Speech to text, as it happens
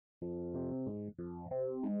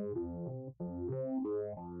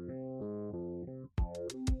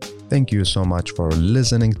Thank you so much for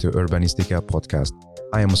listening to Urbanistica podcast.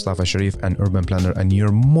 I am Mustafa Sharif, an urban planner, and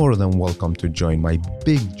you're more than welcome to join my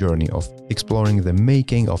big journey of exploring the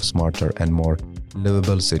making of smarter and more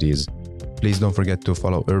livable cities. Please don't forget to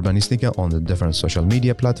follow Urbanistica on the different social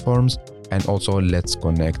media platforms, and also let's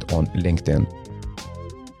connect on LinkedIn.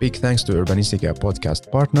 Big thanks to Urbanistica podcast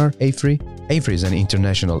partner AFRY. AFRY is an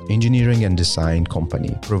international engineering and design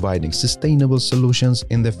company providing sustainable solutions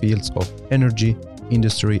in the fields of energy,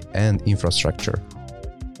 industry, and infrastructure.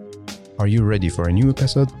 Are you ready for a new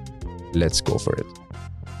episode? Let's go for it.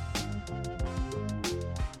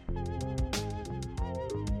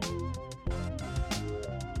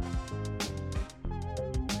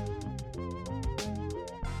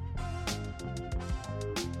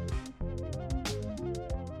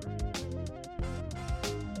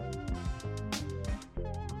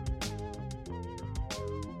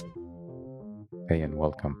 Hey, and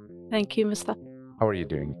welcome. Thank you, Mustafa. How are you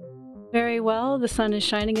doing? Very well. The sun is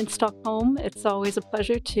shining in Stockholm. It's always a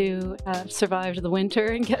pleasure to have survived the winter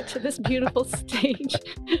and get to this beautiful stage.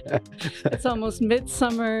 It's almost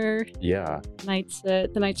midsummer. Yeah.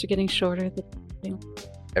 The nights are getting shorter.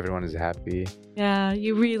 Everyone is happy. Yeah,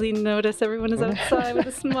 you really notice everyone is outside with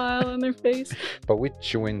a smile on their face. But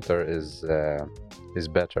which winter is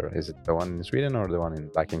better? Is it the one in Sweden or the one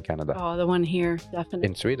in Canada? Oh, the one here, definitely.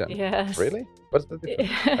 In Sweden? Yes. Really? What's the difference?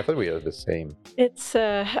 I thought we are the same. It's,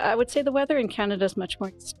 I would say the weather in Canada is much more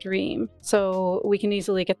extreme. So we can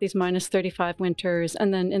easily get these minus 35 winters.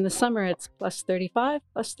 And then in the summer, it's plus 35,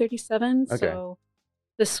 plus 37. Okay. So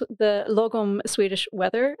the Lagom Swedish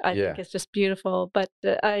weather, I think is just beautiful. But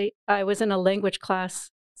I was in a language class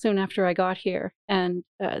soon after I got here. And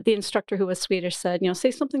the instructor, who was Swedish, said,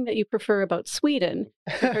 say something that you prefer about Sweden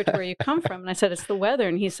compared to where you come from. And I said, it's the weather.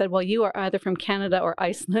 And he said, well, you are either from Canada or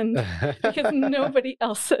Iceland, because nobody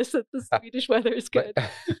else says that the Swedish weather is good.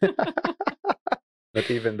 Not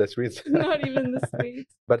even the Swedes. Not even the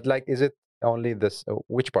Swedes. But is it only this?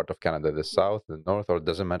 Which part of Canada? The south, the north, or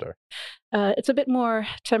doesn't matter? It's a bit more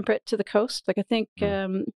temperate to the coast. I think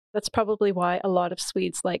that's probably why a lot of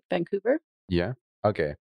Swedes like Vancouver. Yeah.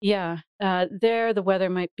 Okay. Yeah. There, the weather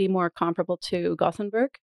might be more comparable to Gothenburg.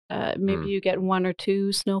 Maybe you get 1 or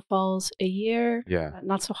 2 snowfalls a year. Yeah.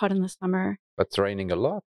 Not so hot in the summer. But it's raining a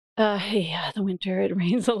lot. Yeah, the winter, it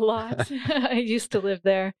rains a lot. I used to live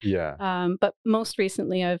there. Yeah. But most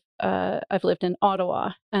recently, I've lived in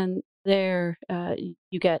Ottawa, and there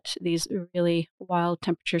you get these really wild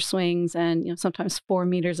temperature swings, and sometimes 4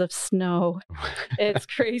 meters of snow. It's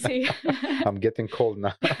crazy. I'm getting cold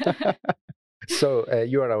now. So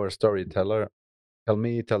you are our storyteller. Tell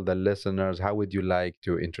the listeners, how would you like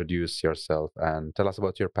to introduce yourself and tell us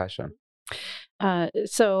about your passion?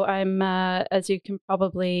 So I'm, as you can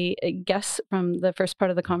probably guess from the first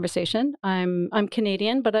part of the conversation, I'm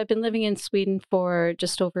Canadian, but I've been living in Sweden for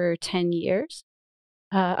just over 10 years.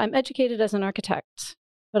 I'm educated as an architect,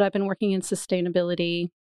 but I've been working in sustainability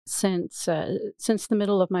since the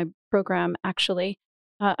middle of my program, actually.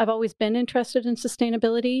 I've always been interested in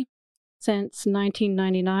sustainability. Since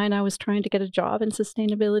 1999, I was trying to get a job in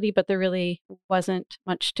sustainability, but there really wasn't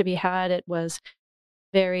much to be had. It was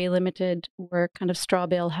very limited work, kind of straw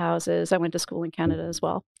bale houses. I went to school in Canada as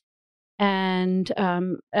well. And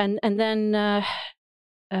then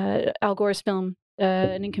Al Gore's film,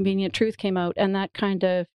 An Inconvenient Truth, came out, and that kind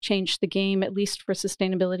of changed the game, at least for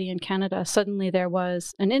sustainability in Canada. Suddenly there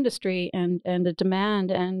was an industry and a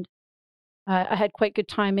demand, and I had quite good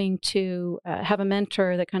timing to have a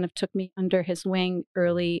mentor that kind of took me under his wing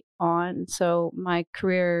early on. So my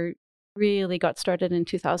career really got started in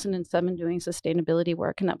 2007 doing sustainability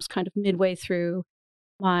work, and that was kind of midway through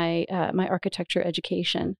my architecture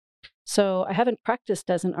education. So I haven't practiced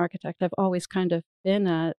as an architect. I've always kind of been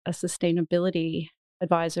a sustainability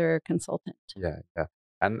advisor, consultant. Yeah.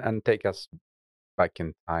 And take us back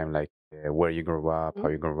in time, where you grew up, how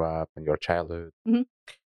you grew up, and your childhood. Mm-hmm.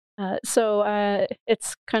 So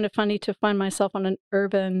it's kind of funny to find myself on an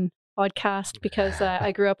urban podcast, because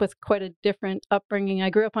I grew up with quite a different upbringing.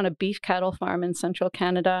 I grew up on a beef cattle farm in central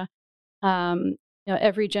Canada.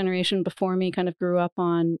 Every generation before me kind of grew up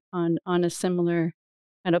on a similar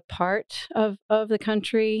kind of part of the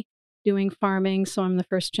country doing farming. So I'm the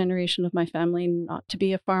first generation of my family not to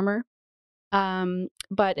be a farmer.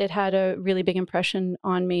 But it had a really big impression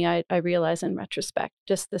on me. I realize in retrospect,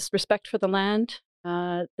 just this respect for the land.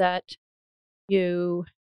 That you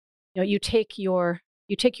take your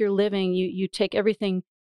living, you take everything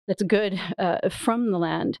that's good from the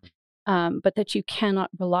land, but that you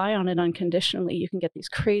cannot rely on it unconditionally. You can get these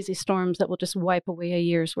crazy storms that will just wipe away a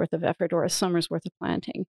year's worth of effort or a summer's worth of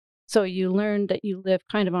planting. So you learn that you live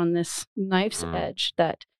kind of on this knife's edge,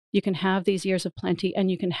 that you can have these years of plenty,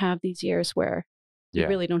 and you can have these years where you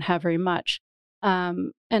really don't have very much.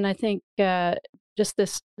 And I think just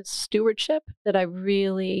this stewardship that I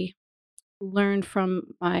really learned from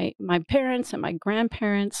my parents and my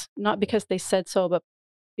grandparents, not because they said so, but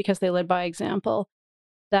because they led by example,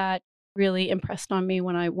 that really impressed on me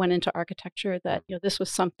when I went into architecture, that this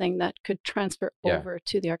was something that could transfer over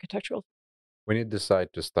to the architectural. When you decide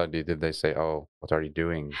to study, did they say, "Oh, what are you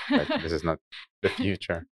doing? Like, this is not the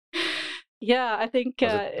future"? Yeah, I think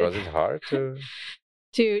Was it hard to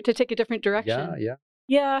take a different direction?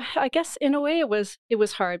 Yeah, I guess in a way it was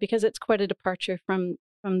hard, because it's quite a departure from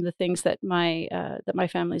the things that my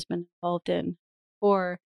family's been involved in.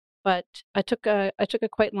 But I took a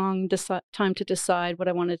quite long time to decide what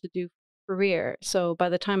I wanted to do for career. So by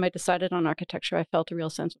the time I decided on architecture, I felt a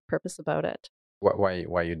real sense of purpose about it.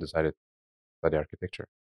 Why you decided to study architecture?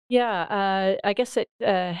 Yeah, I guess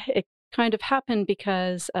it kind of happened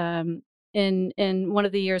because in one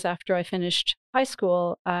of the years after I finished high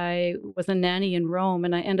school, I was a nanny in Rome,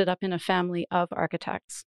 and I ended up in a family of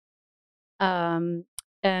architects.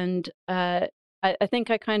 And I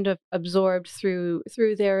think I kind of absorbed through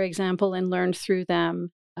their example and learned through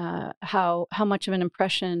them how much of an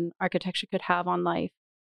impression architecture could have on life.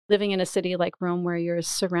 Living in a city like Rome, where you're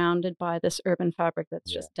surrounded by this urban fabric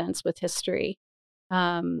that's just dense with history,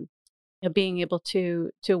 being able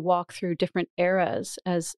to walk through different eras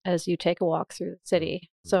as you take a walk through the city.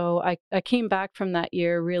 So I came back from that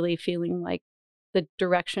year really feeling like the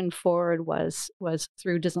direction forward was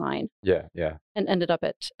through design. Yeah. And ended up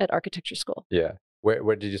at architecture school. Yeah.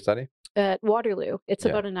 Where did you study? At Waterloo. It's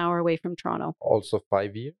about an hour away from Toronto. Also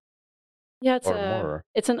 5 years? Yeah, more.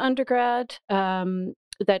 It's an undergrad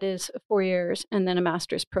that is 4 years, and then a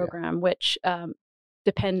master's program, which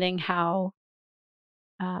depending how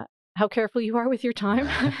careful you are with your time.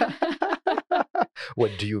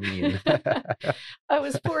 What do you mean? I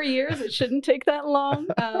was 4 years. It shouldn't take that long.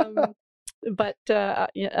 But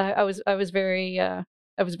I was very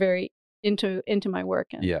into my work.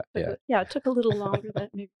 And it took a little longer than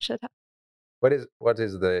maybe it should have. What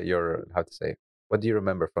is your, how to say, what do you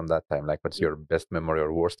remember from that time? Like, what's your best memory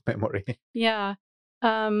or worst memory? Yeah.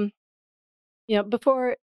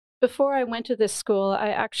 Before I went to this school, I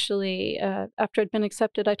actually, after I'd been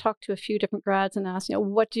accepted, I talked to a few different grads and asked,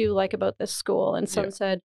 what do you like about this school? And some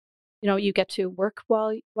said, you get to work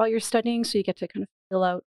while you're studying, so you get to kind of fill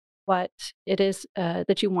out what it is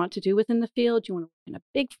that you want to do within the field. Do you want to work in a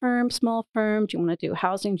big firm, small firm? Do you want to do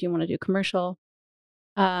housing? Do you want to do commercial?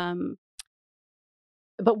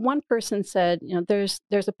 But one person said, there's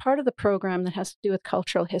a part of the program that has to do with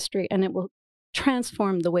cultural history, and it will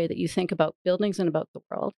transform the way that you think about buildings and about the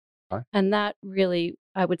world. Right. And that really,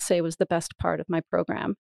 I would say, was the best part of my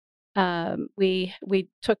program. We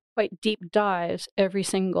took quite deep dives every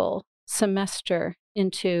single semester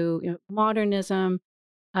into modernism,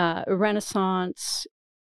 Renaissance,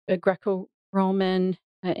 Greco-Roman,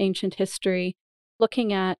 ancient history,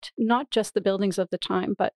 looking at not just the buildings of the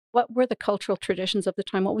time, but what were the cultural traditions of the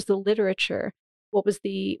time? What was the literature? What was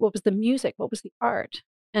the music? What was the art?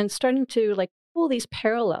 And starting to pull these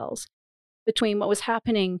parallels between what was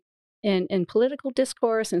happening in political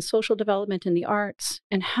discourse and social development in the arts,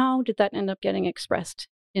 and how did that end up getting expressed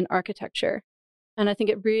in architecture? And I think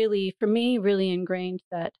it really, for me, really ingrained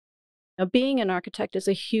that being an architect is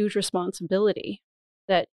a huge responsibility,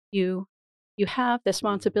 that you have this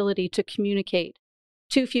responsibility to communicate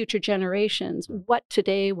to future generations what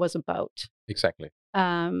today was about. Exactly.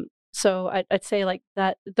 So I'd say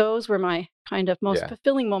that those were my kind of most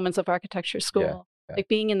fulfilling moments of architecture school. Like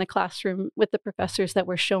being in the classroom with the professors that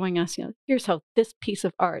were showing us, here's how this piece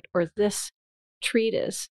of art or this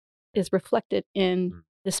treatise is reflected in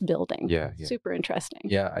this building. Super interesting.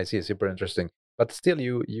 Yeah, I see. Super interesting. But still,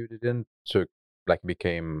 you didn't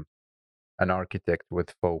became an architect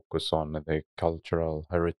with focus on the cultural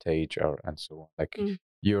heritage and so on.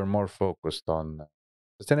 You're more focused on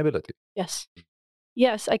sustainability. Yes,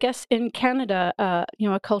 I guess in Canada, a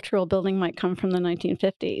cultural building might come from the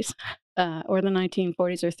 1950s or the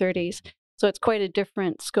 1940s or 30s. So it's quite a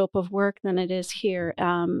different scope of work than it is here,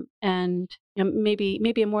 and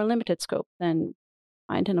maybe a more limited scope than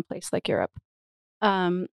find in a place like Europe.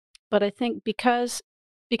 But I think because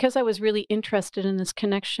I was really interested in this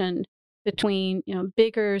connection between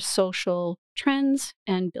bigger social trends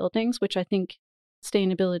and buildings, which I think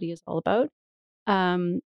sustainability is all about,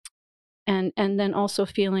 and then also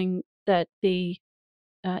feeling that the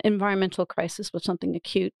environmental crisis was something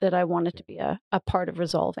acute that I wanted to be a part of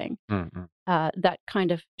resolving. That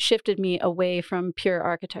kind of shifted me away from pure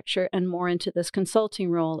architecture and more into this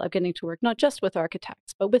consulting role of getting to work not just with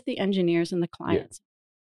architects, but with the engineers and the clients.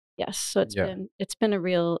 Yes. So it's been a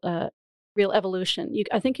real evolution.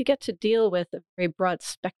 I think you get to deal with a very broad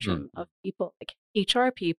spectrum of people, like HR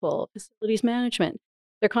people, facilities management.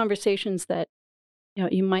 They're conversations that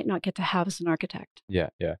you might not get to have as an architect. Yeah.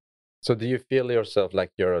 So do you feel yourself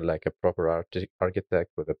like you're like a proper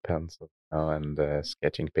architect with a pencil and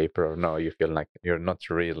sketching paper, or no? You feel like you're not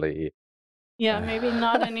really? Yeah, maybe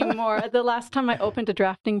not anymore. The last time I opened a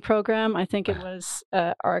drafting program, I think it was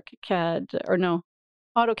ArchiCAD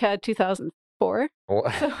AutoCAD 2004.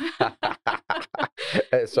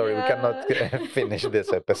 Sorry, we cannot finish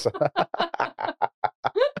this episode.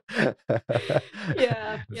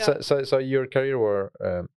 Yeah. So your career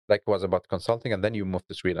was about consulting, and then you moved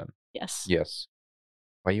to Sweden. Yes.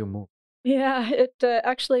 Why you moved? Yeah, it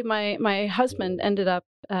actually my husband ended up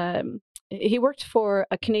he worked for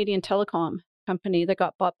a Canadian telecom company that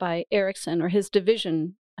got bought by Ericsson, or his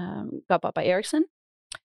division got bought by Ericsson.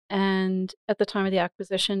 And at the time of the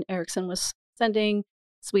acquisition, Ericsson was sending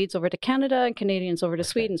Swedes over to Canada and Canadians over to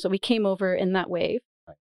Sweden. So we came over in that wave.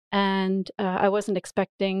 Right. And I wasn't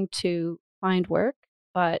expecting to find work,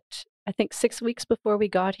 but I think 6 weeks before we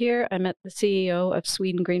got here, I met the CEO of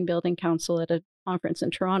Sweden Green Building Council at a conference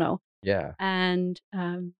in Toronto. Yeah. And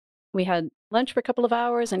we had lunch for a couple of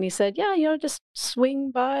hours, and he said, yeah, just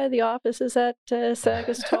swing by the offices at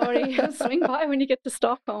Sergels Torg. Swing by when you get to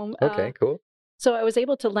Stockholm. Okay, cool. So I was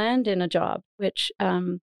able to land in a job, which,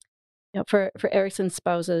 for Ericsson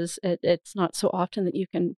spouses, it's not so often that you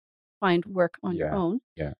can find work on your own.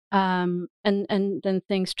 Yeah. And then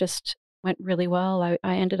things just went really well.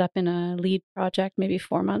 I ended up in a lead project maybe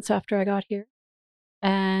 4 months after I got here.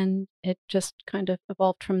 And it just kind of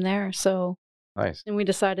evolved from there. So nice. And we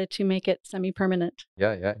decided to make it semi-permanent.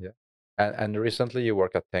 Yeah. And recently you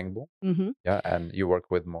work at Tengbom. Mm-hmm. Yeah, and you work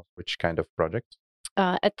with which kind of projects?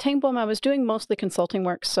 At Tengbom, I was doing mostly consulting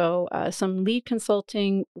work. So some lead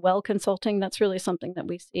consulting, well consulting, that's really something that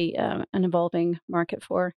we see an evolving market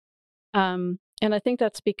for. And I think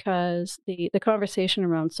that's because the conversation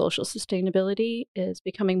around social sustainability is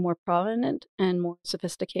becoming more prominent and more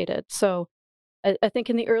sophisticated. So I think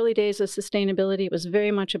in the early days of sustainability, it was very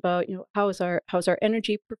much about, how's our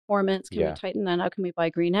energy performance? Can we tighten that? How can we buy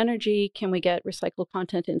green energy? Can we get recycled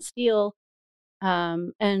content in steel?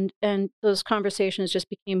 And those conversations just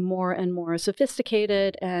became more and more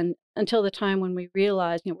sophisticated, and until the time when we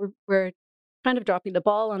realized, we're kind of dropping the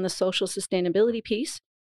ball on the social sustainability piece.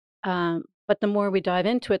 But the more we dive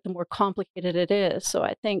into it, the more complicated it is. So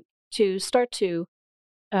I think to start to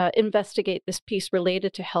investigate this piece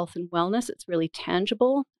related to health and wellness, it's really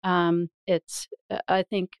tangible. It's I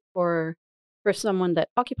think for someone that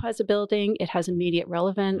occupies a building, it has immediate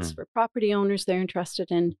relevance. For property owners, they're interested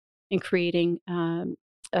in creating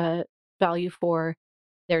value for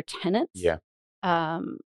their tenants. Yeah.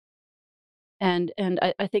 And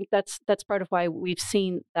I think that's part of why we've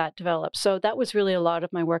seen that develop. So that was really a lot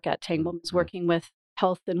of my work at Tengbom, is working with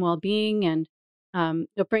health and well-being, and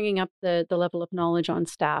bringing up the level of knowledge on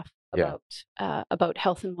staff about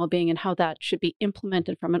health and well-being and how that should be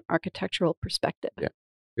implemented from an architectural perspective. Yeah,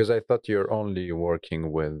 because I thought you're only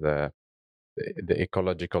working with the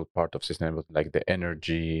ecological part of sustainability, like the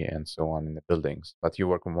energy and so on in the buildings, but you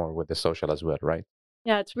work more with the social as well, right?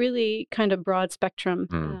 Yeah, it's really kind of broad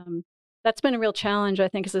spectrum. That's been a real challenge, I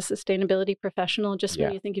think, as a sustainability professional. Just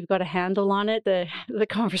when you think you've got a handle on it, the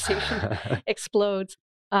conversation explodes.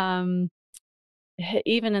 Even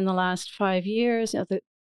in the last 5 years,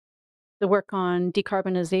 the work on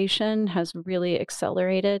decarbonization has really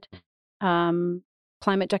accelerated.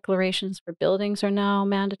 Climate declarations for buildings are now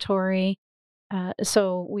mandatory.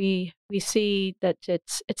 So we see that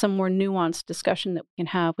it's a more nuanced discussion that we can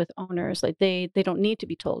have with owners. Like they don't need to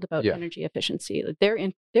be told about energy efficiency.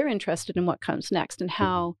 They're interested in what comes next and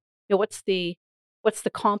how what's the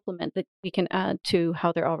complement that we can add to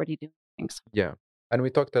how they're already doing things. Yeah, and we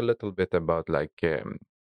talked a little bit about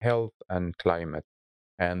health and climate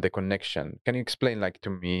and the connection. Can you explain to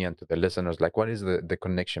me and to the listeners what is the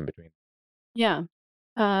connection between? Yeah.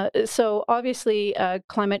 So obviously,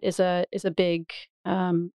 climate is a big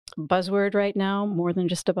buzzword right now, more than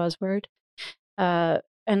just a buzzword.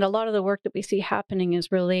 And a lot of the work that we see happening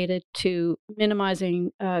is related to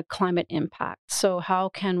minimizing climate impact. So how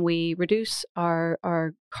can we reduce our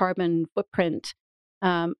carbon footprint?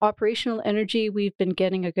 Operational energy, we've been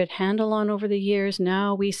getting a good handle on over the years.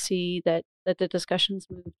 Now we see that the discussions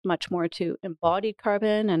move much more to embodied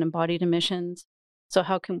carbon and embodied emissions. So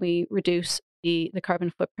how can we reduce the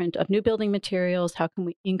carbon footprint of new building materials? How can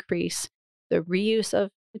we increase the reuse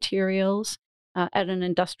of materials at an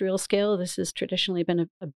industrial scale? This has traditionally been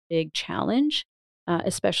a big challenge.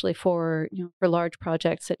 especially for large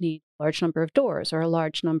projects that need a large number of doors or a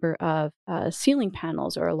large number of ceiling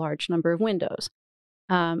panels or a large number of windows.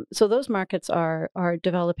 So those markets are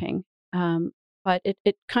developing. But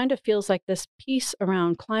it kind of feels like this piece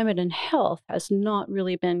around climate and health has not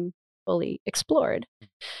really been fully explored.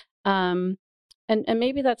 And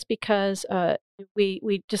maybe that's because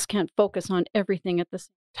we just can't focus on everything at the same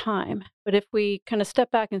time. But if we kind of step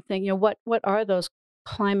back and think, what are those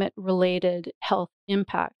climate-related health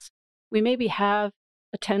impacts? We maybe have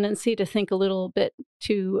a tendency to think a little bit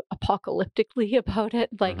too apocalyptically about it,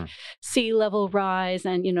 like sea level rise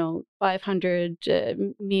and 500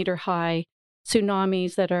 meter high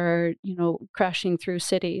tsunamis that are crashing through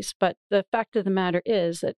cities. But the fact of the matter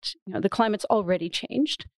is that the climate's already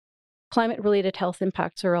changed. Climate-related health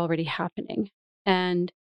impacts are already happening,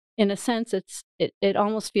 and in a sense, it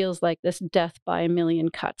almost feels like this death by a million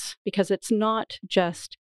cuts, because it's not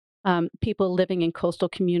just people living in coastal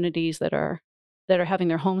communities that are having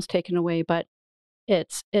their homes taken away, but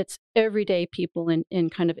it's everyday people in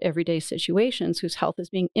kind of everyday situations whose health is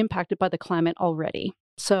being impacted by the climate already.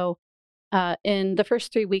 So in the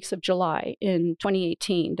first 3 weeks of July in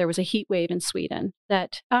 2018, there was a heat wave in Sweden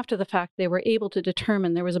that after the fact, they were able to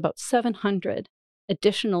determine there was about 700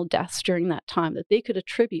 additional deaths during that time that they could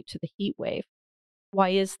attribute to the heat wave. Why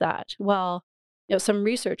is that? Well, some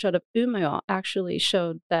research out of Umeå actually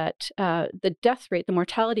showed that the death rate, the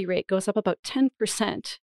mortality rate goes up about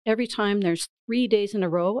 10% every time there's 3 days in a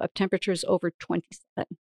row of temperatures over 27.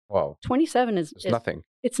 Wow. 27 is nothing.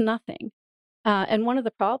 It's nothing. And one of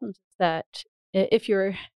the problems is that if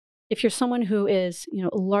you're someone who is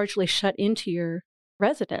largely shut into your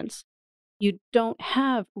residence, you don't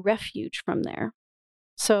have refuge from there.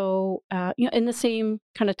 So in the same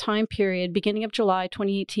kind of time period, beginning of July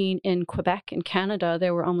 2018 in Quebec in Canada,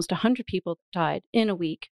 there were almost 100 people that died in a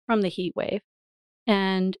week from the heat wave.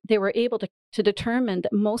 And they were able to determine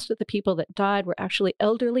that most of the people that died were actually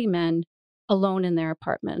elderly men alone in their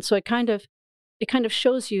apartments. So it kind of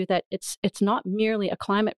shows you that it's not merely a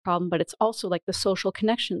climate problem, but it's also like the social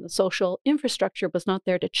connection, the social infrastructure was not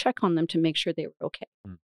there to check on them to make sure they were okay.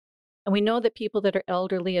 And we know that people that are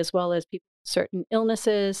elderly, as well as people with certain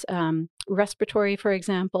illnesses, respiratory, for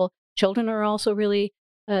example, children are also really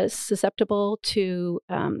susceptible to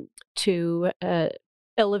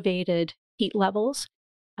elevated heat levels.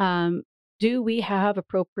 Do we have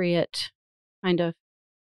appropriate kind of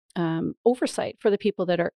oversight for the people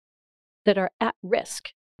that are at risk?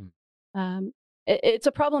 It's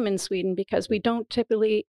a problem in Sweden because we don't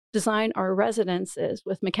typically design our residences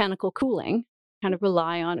with mechanical cooling, kind of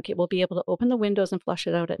rely on, okay, we'll be able to open the windows and flush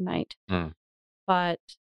it out at night. But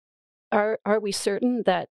are we certain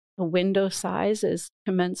that the window size is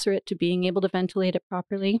commensurate to being able to ventilate it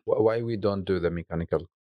properly? Why we don't do the mechanical?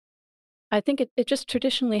 I think it just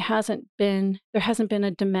traditionally there hasn't been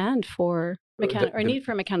a demand for need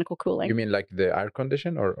for mechanical cooling. You mean like the air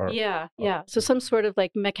condition or? Yeah. So some sort of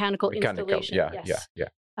like mechanical installation,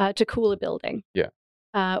 to cool a building. Yeah.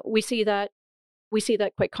 We see that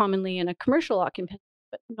quite commonly in a commercial occupancy,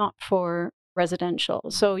 but not for residential.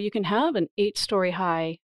 So you can have an 8-story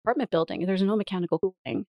high apartment building, there's no mechanical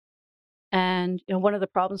cooling. And one of the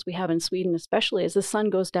problems we have in Sweden especially is the sun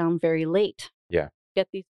goes down very late. Yeah. You get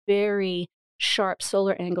these very sharp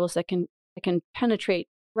solar angles that can penetrate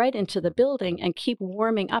right into the building and keep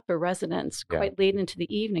warming up a residence quite late into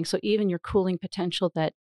the evening. So even your cooling potential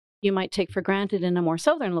that you might take for granted in a more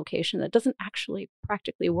southern location, that doesn't actually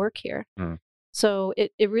practically work here. So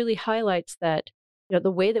it really highlights that the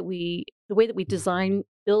way that we design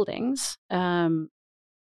buildings can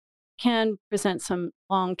present some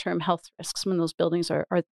long-term health risks when those buildings are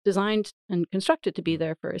designed and constructed to be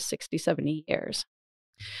there for 60, 70 years.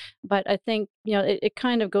 But I think it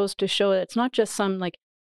kind of goes to show that it's not just some like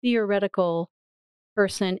theoretical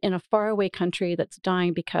person in a faraway country that's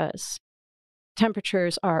dying because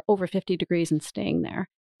temperatures are over 50 degrees and staying there.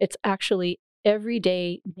 It's actually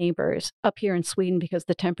everyday neighbors up here in Sweden because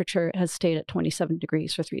the temperature has stayed at 27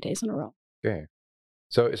 degrees for 3 days in a row. Okay.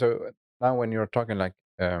 So now when you're talking like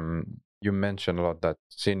you mentioned a lot that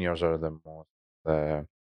seniors are the most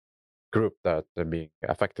group that are being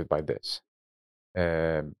affected by this.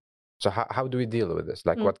 So how do we deal with this?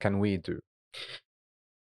 Like what can we do?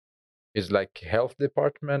 Is like health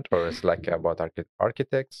department or is like about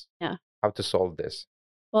architects? Yeah. How to solve this?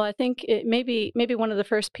 Well, I think maybe one of the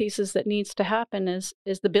first pieces that needs to happen is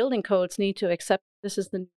the building codes need to accept this is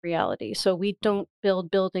the new reality. So we don't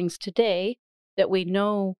build buildings today that we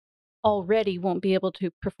know already won't be able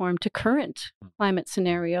to perform to current climate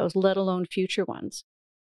scenarios, let alone future ones.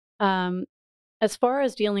 as far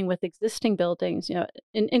as dealing with existing buildings,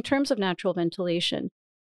 in terms of natural ventilation,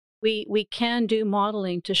 we can do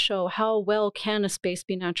modeling to show how well can a space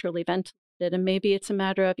be naturally ventilated. And maybe it's a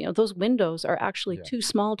matter of, those windows are actually too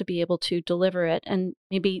small to be able to deliver it. And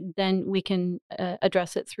maybe then we can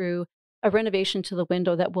address it through a renovation to the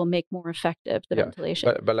window that will make more effective the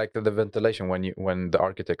ventilation. But like the ventilation, when the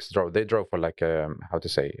architects they draw for like how to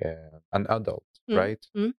say an adult, right?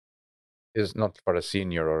 Mm-hmm. Is not for a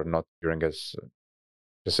senior or not during a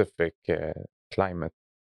specific climate.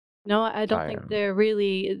 No, I don't think they're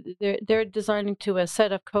really they're designing to a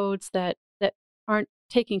set of codes that aren't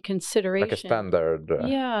taking consideration like a standard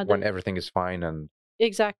when everything is fine and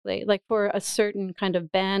exactly like for a certain kind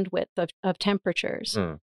of bandwidth of temperatures.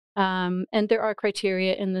 And there are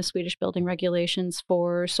criteria in the Swedish building regulations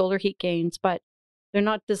for solar heat gains, but they're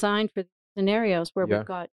not designed for scenarios where we've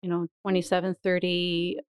got 27,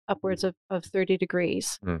 30, upwards of 30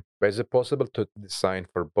 degrees. But is it possible to design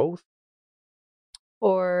for both?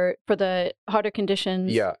 Or for the hotter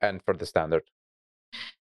conditions? Yeah, and for the standard.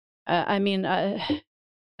 I mean, I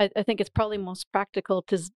think it's probably most practical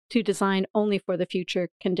to design only for the future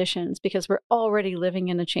conditions, because we're already living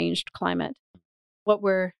in a changed climate. What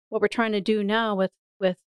we're trying to do now with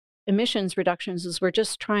emissions reductions is we're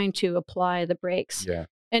just trying to apply the brakes. Yeah.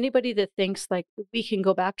 Anybody that thinks like we can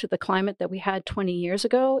go back to the climate that we had 20 years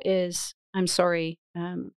ago is, I'm sorry,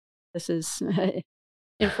 this is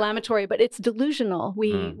inflammatory, but it's delusional.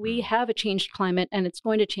 We have a changed climate, and it's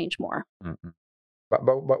going to change more. But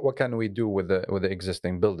what can we do with the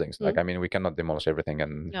existing buildings? Like, I mean, we cannot demolish everything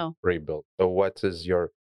and rebuild. So what is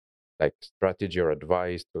your strategy or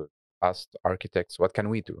advice to us architects? What can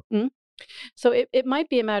we do? So it might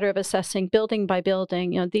be a matter of assessing building by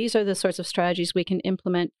building. These are the sorts of strategies we can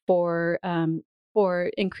implement for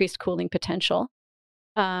increased cooling potential.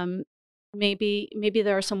 Maybe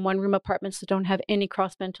there are some one-room apartments that don't have any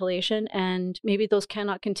cross ventilation, and maybe those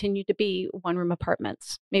cannot continue to be one-room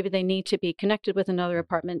apartments. Maybe they need to be connected with another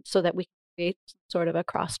apartment so that we can create sort of a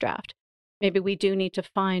cross draft. Maybe we do need to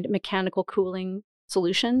find mechanical cooling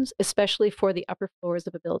solutions, especially for the upper floors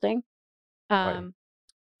of a building.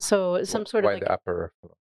 So some sort of the upper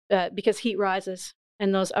because heat rises,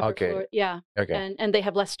 and those upper floors, and they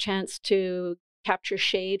have less chance to capture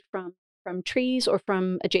shade from trees or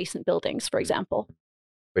from adjacent buildings, for example.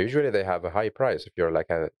 But usually they have a high price if you're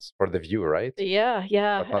it's for the view, right?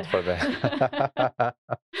 Yeah. But not for the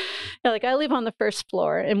like I live on the first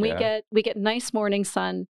floor, and we get nice morning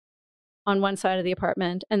sun on one side of the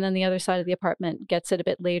apartment, and then the other side of the apartment gets it a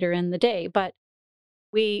bit later in the day. But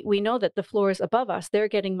we know that the floors above us, they're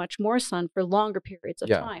getting much more sun for longer periods of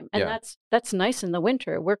time. And that's nice in the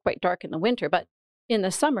winter. We're quite dark in the winter, but in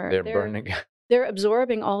the summer they're burning. They're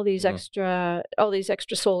absorbing all these extra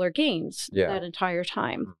solar gains that entire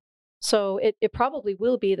time. So it probably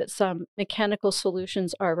will be that some mechanical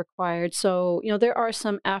solutions are required. So, there are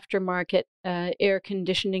some aftermarket air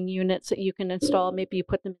conditioning units that you can install. Maybe you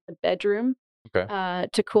put them in the bedroom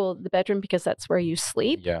to cool the bedroom, because that's where you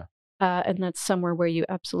sleep. Yeah. And that's somewhere where you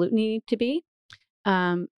absolutely need to be.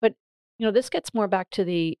 But, this gets more back to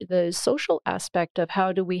the social aspect of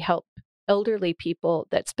how do we help elderly people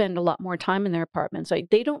that spend a lot more time in their apartments.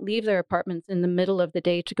 Like, they don't leave their apartments in the middle of the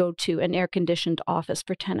day to go to an air-conditioned office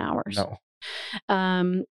for 10 hours.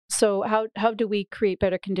 No. So how do we create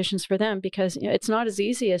better conditions for them? Because it's not as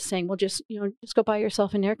easy as saying, well, just go buy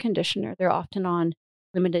yourself an air conditioner. They're often on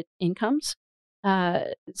limited incomes.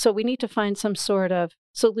 So we need to find some sort of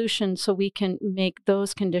solution so we can make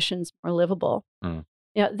those conditions more livable.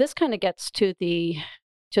 This kind of gets to the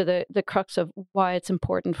crux of why it's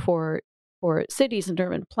important for cities and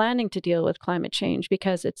urban planning to deal with climate change,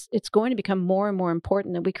 because it's going to become more and more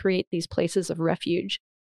important that we create these places of refuge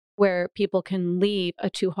where people can leave a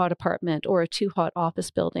too hot apartment or a too hot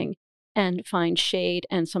office building and find shade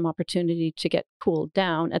and some opportunity to get cooled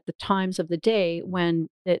down at the times of the day when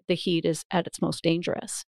the heat is at its most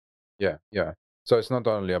dangerous. Yeah. So it's not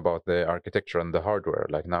only about the architecture and the hardware.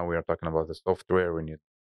 Like, now we are talking about the software. We need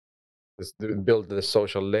to build the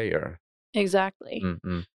social layer. Exactly.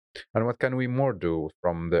 And what can we more do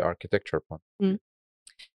from the architecture point?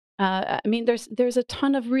 I mean, there's a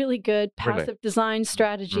ton of really good passive design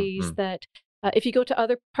strategies that if you go to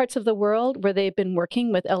other parts of the world where they've been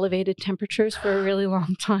working with elevated temperatures for a really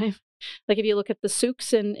long time, like if you look at the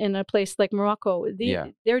souks in a place like Morocco,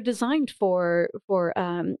 they're designed for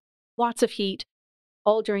lots of heat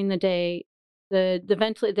all during the day. The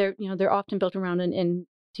ventilator, they're often built around an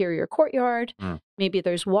interior courtyard. Maybe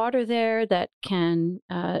there's water there that can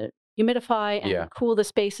humidify and cool the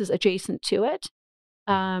spaces adjacent to it.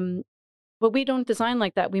 but we don't design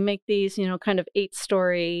like that. We make these, kind of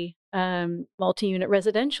 8-story multi-unit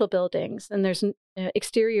residential buildings, and there's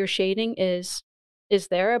exterior shading is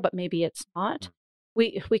there, but maybe it's not.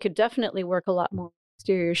 We could definitely work a lot more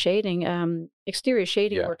exterior shading. Exterior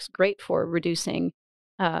shading works great for reducing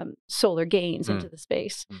solar gains into the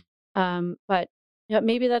space. But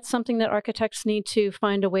maybe that's something that architects need to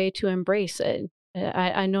find a way to embrace.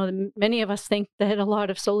 I know that many of us think that a lot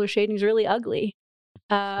of solar shading is really ugly.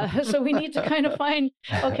 So we need to kind of find,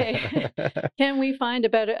 okay, can we find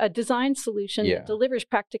a design solution that delivers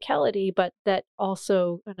practicality, but that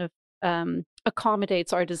also kind of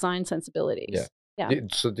accommodates our design sensibilities? Yeah.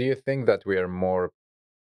 So do you think that we are more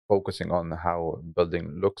focusing on how a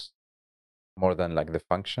building looks more than like the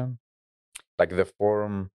function, like the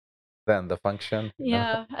form than the function?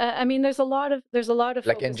 Yeah. I mean, there's a lot of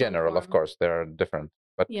like in general, of course, there are different,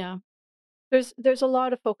 but yeah. There's a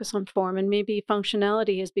lot of focus on form, and maybe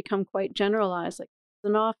functionality has become quite generalized, like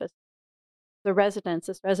an office, the residence,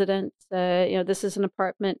 this residence, this is an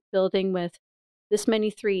apartment building with this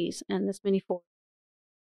many 3s and this many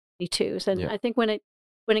 4s, and I think when it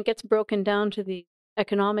gets broken down to the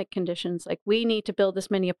economic conditions, like we need to build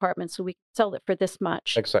this many apartments so we can sell it for this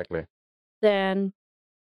much. Exactly. Then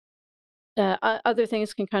other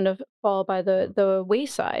things can kind of fall by the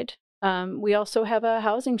wayside. We also have a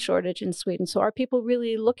housing shortage in Sweden. So are people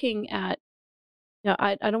really looking at,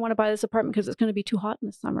 I don't want to buy this apartment because it's going to be too hot in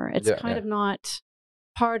the summer. It's kind of not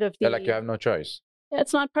part of the... like you have no choice.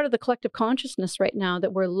 It's not part of the collective consciousness right now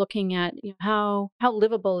that we're looking at, how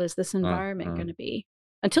livable is this environment going to be?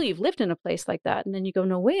 Until you've lived in a place like that. And then you go,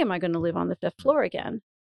 no way am I going to live on the 5th floor again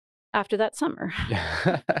after that summer.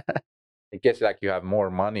 It gets like you have more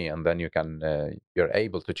money, and then you can, you're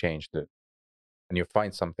able to change and you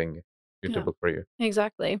find something suitable for you.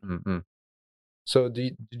 Exactly. So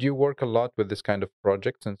did you work a lot with this kind of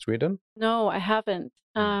projects in Sweden? No, I haven't.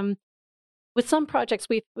 With some projects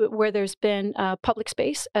where there's been public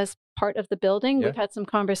space as part of the building, we've had some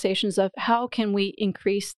conversations of how can we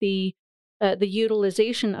increase the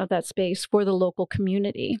utilization of that space for the local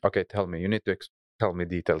community. Okay, tell me. You need to tell me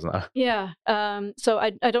details now. Yeah. So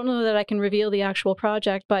I don't know that I can reveal the actual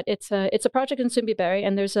project, but it's a project in Sundbyberg,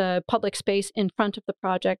 and there's a public space in front of the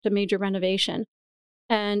project, a major renovation.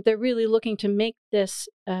 And they're really looking to make this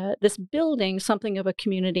building something of a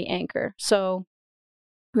community anchor. So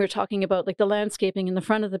we were talking about like the landscaping in the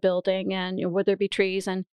front of the building, and would there be trees?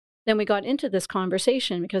 And then we got into this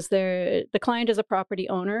conversation because the client is a property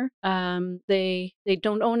owner. They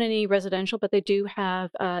don't own any residential, but they do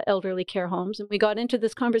have elderly care homes. And we got into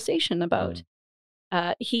this conversation about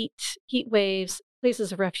heat waves,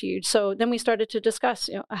 places of refuge. So then we started to discuss,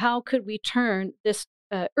 how could we turn this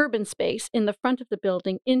urban space in the front of the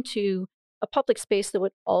building into a public space that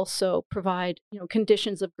would also provide,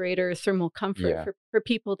 conditions of greater thermal comfort for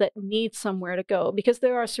people that need somewhere to go, because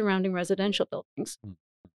there are surrounding residential buildings.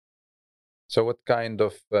 So what kind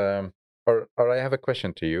of, or I have a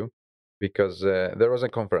question to you, because there was a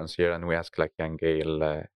conference here and we asked like Jan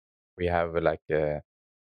Gehl, we have like,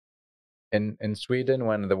 in Sweden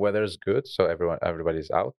when the weather is good, so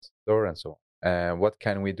everybody's outdoor and so on. What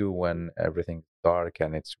can we do when everything's dark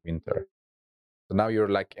and it's winter? So now you're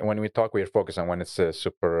like, when we talk, we're focused on when it's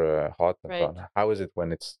super hot and so on. How is it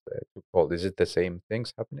when it's too cold? Is it the same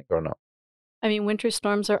things happening or not? I mean, winter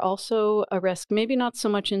storms are also a risk. Maybe not so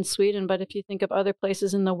much in Sweden, but if you think of other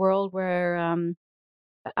places in the world where,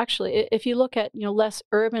 actually, if you look at less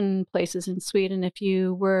urban places in Sweden, if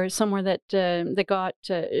you were somewhere that got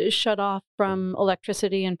shut off from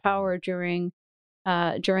electricity and power during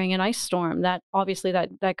an ice storm, that obviously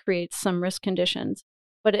that creates some risk conditions.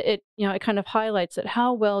 But it kind of highlights that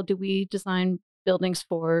how well do we design buildings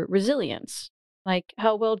for resilience? Like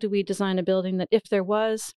how well do we design a building that if there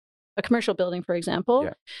was a commercial building, for example,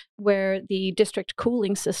 where the district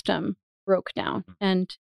cooling system broke down,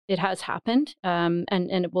 and it has happened, and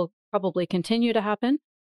it will probably continue to happen.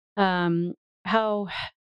 How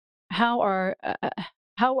are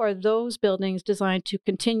those buildings designed to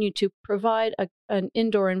continue to provide an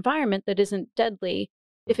indoor environment that isn't deadly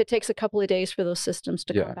if it takes a couple of days for those systems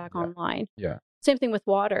to come back online? Same thing with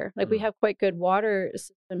water. Like we have quite good water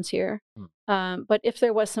systems here. But if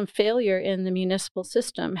there was some failure in the municipal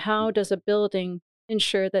system, how does a building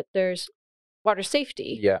ensure that there's water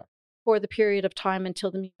safety for the period of time until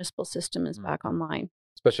the municipal system is back online?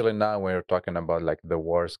 Especially now we're talking about like the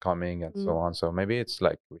wars coming and so on. So maybe it's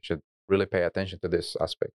like we should really pay attention to this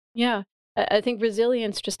aspect. Yeah. I think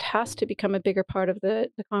resilience just has to become a bigger part of the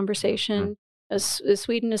conversation. As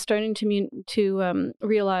Sweden is starting to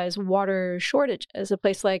realize water shortage, as a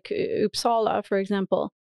place like Uppsala, for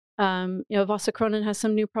example, Vasakronan has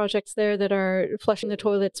some new projects there that are flushing the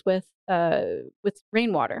toilets with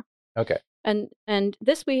rainwater. Okay. And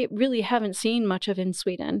this we really haven't seen much of in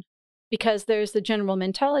Sweden, because there's the general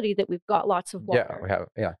mentality that we've got lots of water. Yeah, we have.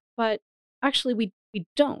 Yeah. But actually, we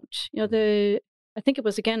don't. I think it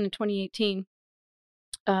was again in 2018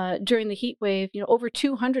 during the heat wave. Over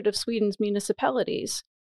 200 of Sweden's municipalities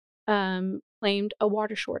claimed a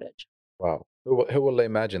water shortage. Wow. Who will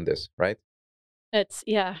imagine this, right? It's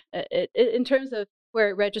in terms of where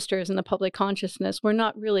it registers in the public consciousness, we're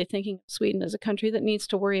not really thinking of Sweden as a country that needs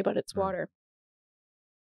to worry about its water.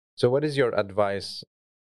 So what is your advice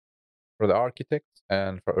for the architects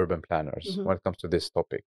and for urban planners when it comes to this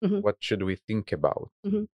topic? What should we think about?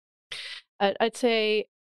 I'd say,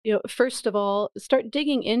 first of all, start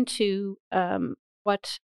digging into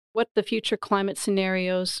what the future climate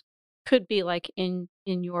scenarios could be like in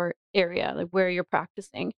your area, like where you're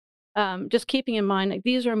practicing. Just keeping in mind, like,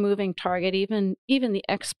 these are a moving target. Even the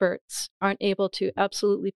experts aren't able to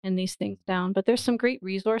absolutely pin these things down. But there's some great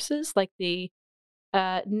resources like the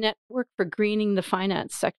Network for Greening the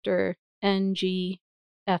Finance Sector, NGFS,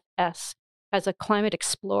 has a climate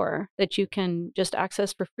explorer that you can just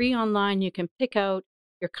access for free online. You can pick out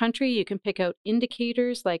your country. You can pick out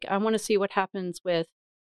indicators like, I want to see what happens with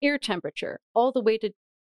air temperature all the way to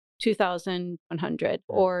 2100,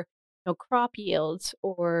 or crop yields,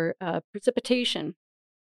 or precipitation.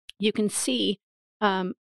 You can see,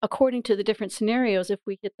 according to the different scenarios, if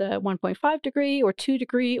we hit the 1.5 degree or 2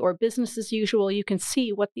 degree or business as usual, you can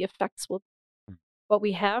see what the effects will be, what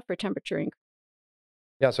we have for temperature increase.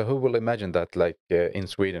 Yeah, so who will imagine that, like in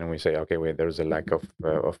Sweden, we say, okay, wait, there's a lack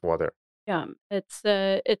of water. Yeah, it's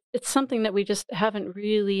something that we just haven't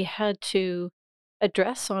really had to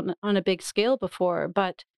address on a big scale before.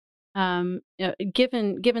 But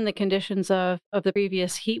given the conditions of the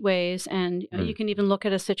previous heat waves, and you can even look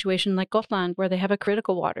at a situation like Gotland where they have a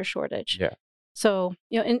critical water shortage. Yeah. So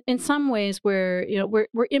in some ways we're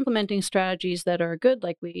implementing strategies that are good.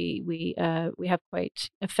 Like we have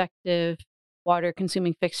quite effective water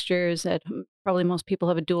consuming fixtures. That probably most people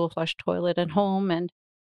have a dual flush toilet at home, and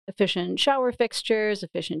efficient shower fixtures,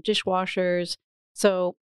 efficient dishwashers.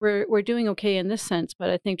 So we're doing okay in this sense, but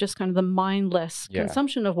I think just kind of the mindless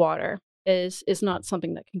consumption of water is not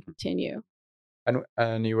something that can continue.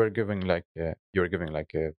 And you were giving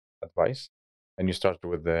advice, and you started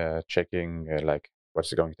with checking like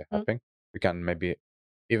what's going to happen. We can maybe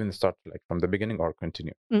even start like from the beginning or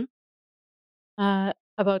continue.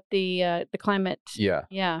 About the climate.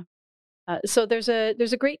 Yeah. So there's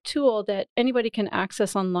a great tool that anybody can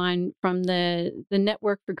access online from the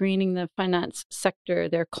Network for Greening the Finance Sector,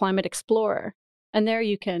 their Climate Explorer. And there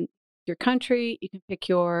you can pick your country, you can pick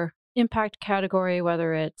your impact category,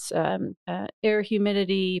 whether it's air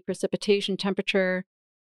humidity, precipitation, temperature,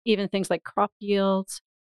 even things like crop yields.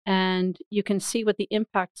 And you can see what the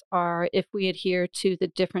impacts are if we adhere to the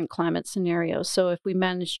different climate scenarios. So if we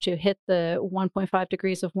manage to hit the 1.5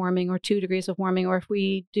 degrees of warming or 2 degrees of warming, or if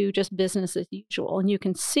we do just business as usual, and you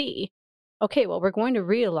can see, okay, well, we're going to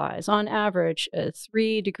realize on average a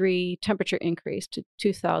 3-degree temperature increase to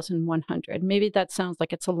 2100. Maybe that sounds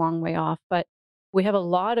like it's a long way off, but we have a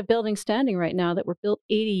lot of buildings standing right now that were built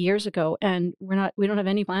 80 years ago, and we don't have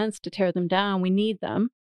any plans to tear them down. We need them.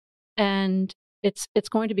 And it's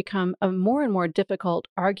going to become a more and more difficult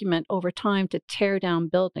argument over time to tear down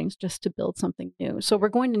buildings just to build something new. So we're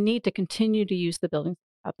going to need to continue to use the buildings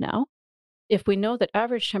we have now. If we know that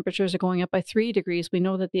average temperatures are going up by 3 degrees, we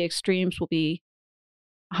know that the extremes will be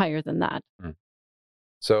higher than that.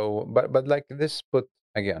 So, but like this,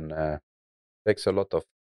 takes a lot of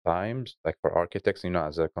times, like for architects,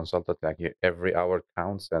 as a consultant, like every hour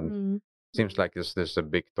counts, and seems like this a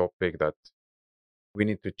big topic that we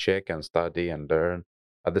need to check and study and learn.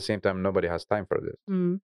 At the same time, nobody has time for this.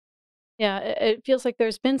 Yeah, it feels like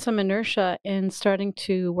there's been some inertia in starting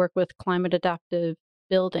to work with climate adaptive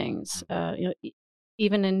buildings.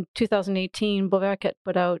 Even in 2018, Boverket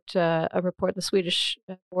put out a report, the Swedish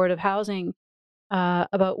Board of Housing,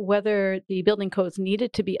 about whether the building codes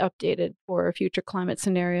needed to be updated for future climate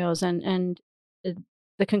scenarios, and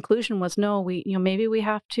the conclusion was no. Maybe we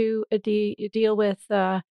have to deal with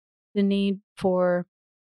the need for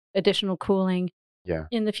additional cooling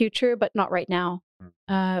in the future, but not right now,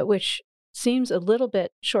 which seems a little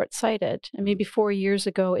bit short-sighted. And maybe 4 years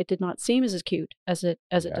ago, it did not seem as acute as it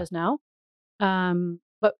does now.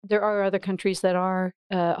 But there are other countries that are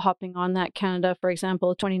hopping on that. Canada, for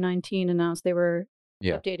example, 2019 announced they were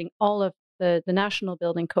updating all of the national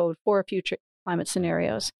building code for future climate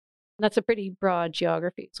scenarios. And that's a pretty broad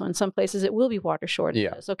geography. So in some places, it will be water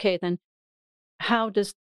shortages. Okay, then how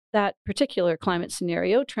does that particular climate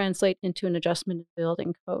scenario translate into an adjustment in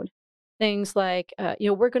building code. Things like,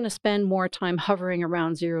 we're going to spend more time hovering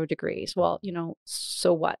around 0 degrees. Well,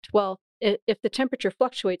 so what? Well, if the temperature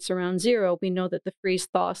fluctuates around 0, we know that the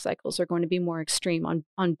freeze-thaw cycles are going to be more extreme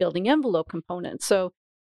on building envelope components. So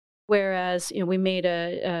whereas we made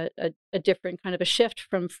a different kind of a shift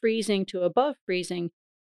from freezing to above freezing,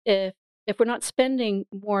 if we're not spending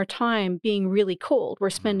more time being really cold,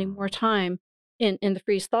 we're spending more time in the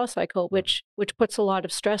freeze-thaw cycle, which puts a lot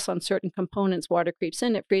of stress on certain components. Water creeps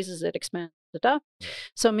in, it freezes, it expands,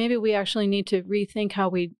 So maybe we actually need to rethink how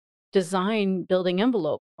we design building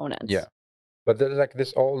envelope components. Yeah, but there's like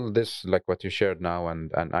all this, like what you shared now,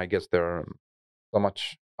 and I guess there are so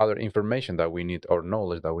much other information that we need, or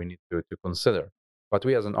knowledge that we need to consider. But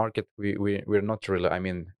we as an architect, we're not really, I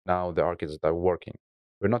mean, now the architects that are working,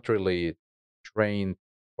 we're not really trained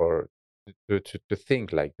or to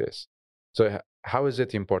think like this. So how is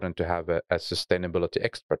it important to have a sustainability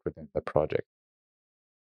expert within the project?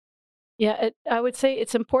 Yeah, I would say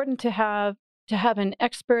it's important to have an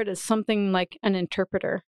expert as something like an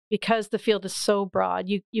interpreter, because the field is so broad.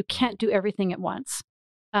 You can't do everything at once.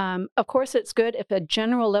 Of course, it's good if a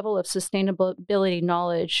general level of sustainability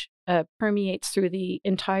knowledge permeates through the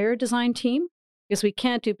entire design team, because we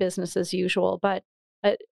can't do business as usual. But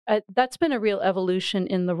that's been a real evolution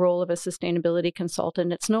in the role of a sustainability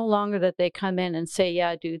consultant. It's no longer that they come in and say,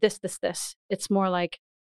 yeah, do this, this, this. It's more like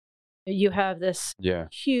you have this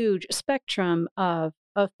huge spectrum of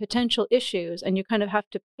potential issues, and you kind of have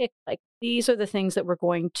to pick, like, these are the things that we're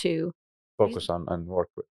going to focus on and work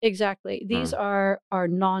with. Exactly. These are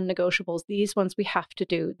non-negotiables. These ones we have to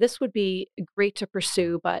do. This would be great to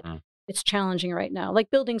pursue, but it's challenging right now. Like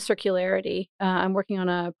building circularity. I'm working on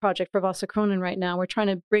a project for Vasakronan right now. We're trying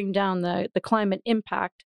to bring down the climate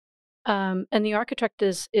impact. And the architect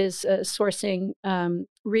is sourcing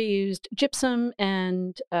reused gypsum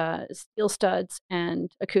and steel studs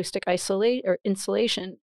and acoustic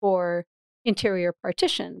insulation for interior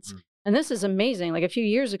partitions. And this is amazing. Like a few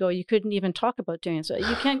years ago, you couldn't even talk about doing it. So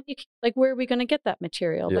you can't like, where are we going to get that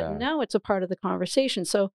material? But now it's a part of the conversation.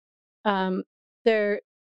 So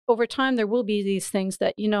over time, there will be these things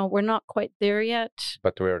that, we're not quite there yet.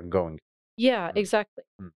 But we're going. Yeah, exactly.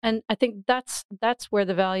 And I think that's where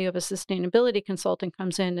the value of a sustainability consultant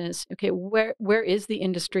comes in is, okay, where is the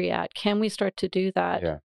industry at? Can we start to do that?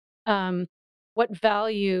 Yeah. What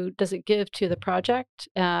value does it give to the project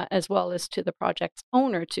as well as to the project's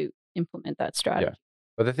owner to implement that strategy? Yeah.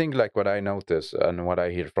 But the thing, like what I notice and what I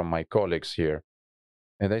hear from my colleagues here,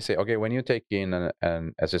 and they say, okay, when you take in a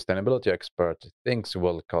sustainability expert, things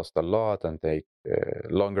will cost a lot and take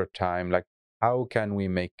longer time. Like, how can we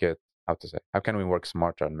make it, how can we work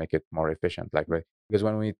smarter and make it more efficient? Like, because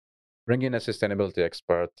when we bring in a sustainability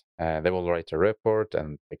expert, they will write a report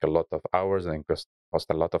and take a lot of hours and cost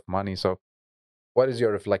a lot of money. So what is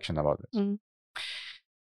your reflection about this?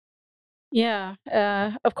 Yeah,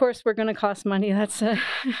 of course, we're going to cost money. That's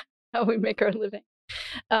how we make our living.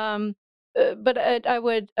 But I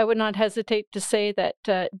would not hesitate to say that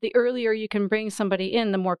the earlier you can bring somebody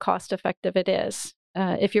in, the more cost effective it is.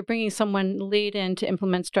 If you're bringing someone late in to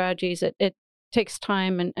implement strategies, it takes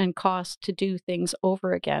time and cost to do things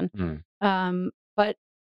over again. But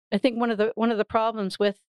I think one of the problems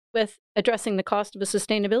with addressing the cost of a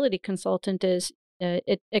sustainability consultant is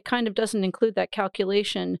it kind of doesn't include that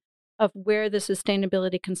calculation of where the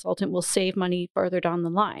sustainability consultant will save money further down the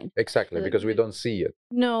line. Exactly, because we don't see it.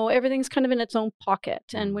 No, everything's kind of in its own pocket.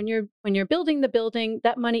 And when you're building the building,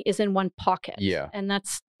 that money is in one pocket. Yeah. And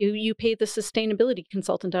that's you pay the sustainability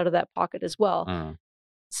consultant out of that pocket as well.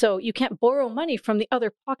 So you can't borrow money from the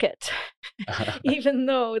other pocket, even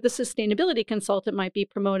though the sustainability consultant might be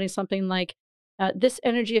promoting something like this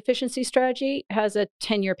energy efficiency strategy has a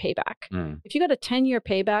 10-year payback. If you got a 10-year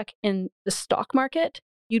payback in the stock market,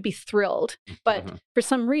 you'd be thrilled. But for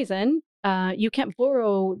some reason, you can't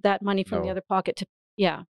borrow that money from the other pocket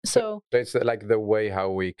to, So it's like the way how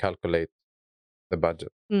we calculate the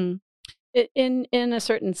budget. In a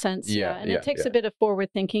certain sense, and it takes a bit of forward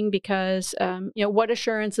thinking because what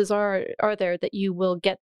assurances are there that you will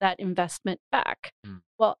get that investment back?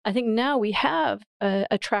 Well, I think now we have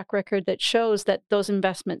a track record that shows that those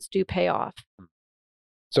investments do pay off.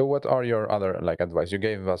 So what are your other advice? You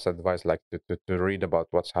gave us advice to read about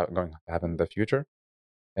what's going to happen in the future,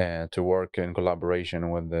 and to work in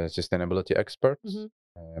collaboration with the sustainability experts.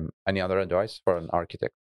 Any other advice for an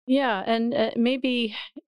architect? Yeah, and maybe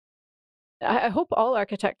I hope all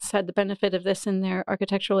architects had the benefit of this in their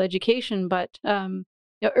architectural education, but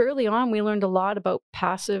early on we learned a lot about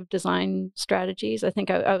passive design strategies. I think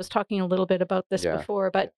I was talking a little bit about this before,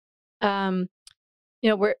 but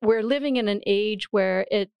we're living in an age where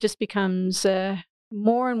it just becomes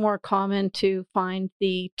more and more common to find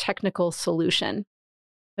the technical solution.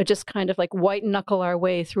 Just kind of like white knuckle our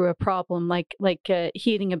way through a problem, like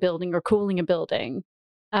heating a building or cooling a building.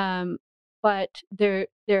 But there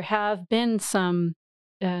have been some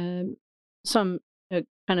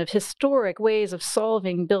kind of historic ways of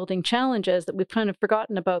solving building challenges that we've kind of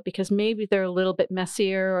forgotten about because maybe they're a little bit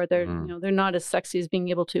messier, or they're not as sexy as being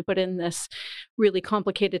able to put in this really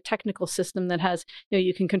complicated technical system that has,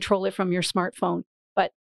 you can control it from your smartphone.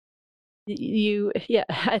 But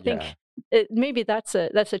I think maybe that's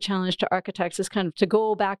a challenge to architects, is kind of to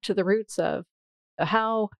go back to the roots of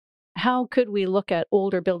how could we look at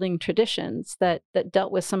older building traditions that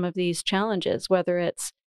dealt with some of these challenges, whether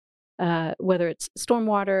it's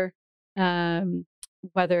stormwater,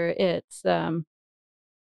 whether it's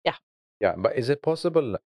But is it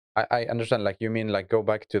possible? I understand, like you mean like go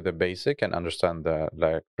back to the basic and understand the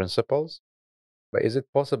like principles, but is it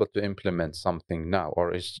possible to implement something now,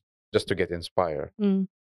 or is just to get inspired and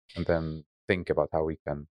then think about how we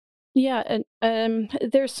can? Yeah, and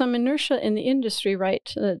there's some inertia in the industry,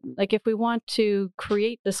 right? Like if we want to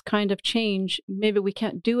create this kind of change, maybe we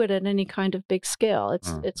can't do it at any kind of big scale.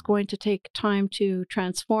 It's going to take time to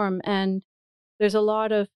transform, and there's a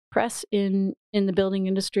lot of press in the building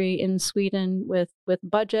industry in Sweden with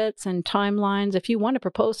budgets and timelines. If you want to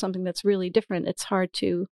propose something that's really different, it's hard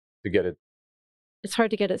to get it. It's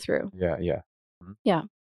hard to get it through. Yeah.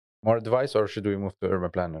 More advice, or should we move to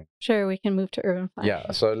urban planning? Sure, we can move to urban planning.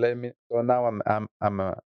 Yeah. So now I'm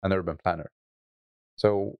an urban planner.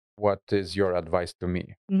 So what is your advice to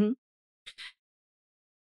me?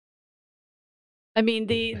 I mean,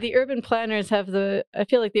 the urban planners I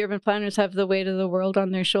feel like the urban planners have the weight of the world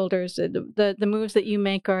on their shoulders. The moves that you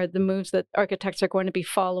make are the moves that architects are going to be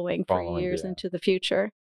following for years into the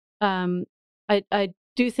future. I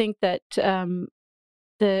do think that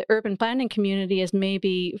the urban planning community is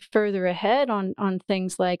maybe further ahead on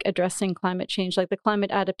things like addressing climate change. Like the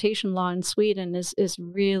climate adaptation law in Sweden is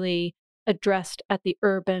really addressed at the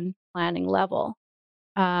urban planning level.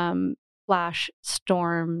 Flash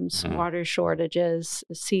storms, water shortages,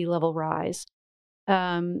 sea level rise.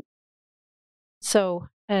 So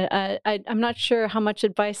I'm not sure how much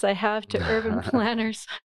advice I have to urban planners,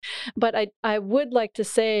 but I would like to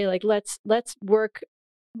say, like, let's work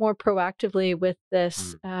more proactively with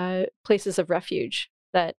this places of refuge,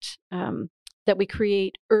 that we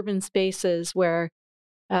create urban spaces where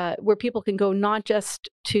people can go, not just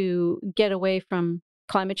to get away from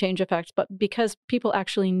climate change effects, but because people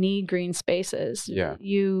actually need green spaces.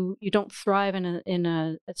 You don't thrive in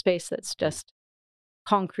a space that's just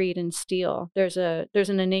concrete and steel. There's an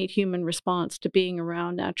innate human response to being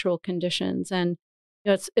around natural conditions, and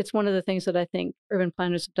it's one of the things that I think urban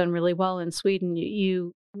planners have done really well in Sweden.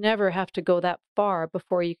 You never have to go that far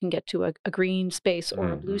before you can get to a green space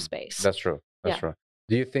or a blue space. That's true. That's true.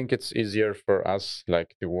 Do you think it's easier for us,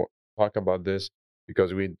 like, to talk about this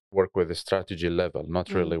because we work with the strategy level, not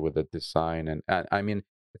really with the design? And I mean,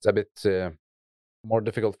 it's a bit more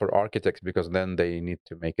difficult for architects because then they need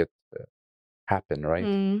to make it happen,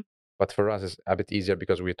 right? But for us, it's a bit easier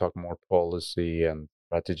because we talk more policy and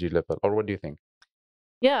strategy level. Or what do you think?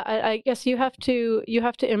 Yeah, I guess you have to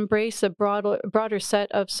embrace a broader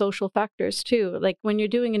set of social factors too. Like when you're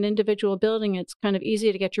doing an individual building, it's kind of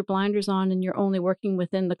easy to get your blinders on and you're only working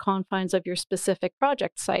within the confines of your specific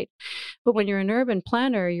project site. But when you're an urban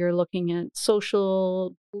planner, you're looking at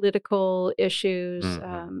social, political issues,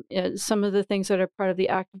 some of the things that are part of the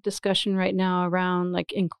active discussion right now around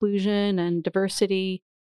like inclusion and diversity.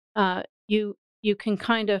 You can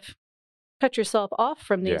kind of cut yourself off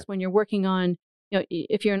from these when you're working on,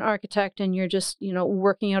 if you're an architect and you're just,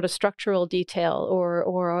 working out a structural detail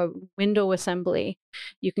or a window assembly,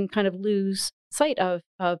 you can kind of lose sight of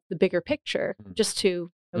the bigger picture just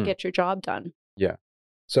to get your job done. Yeah.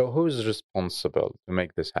 So who's responsible to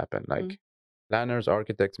make this happen? Like planners,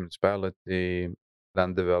 architects, municipality,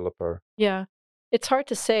 land developer? Yeah. It's hard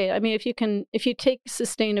to say. I mean, if you take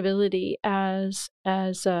sustainability as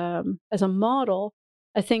a model,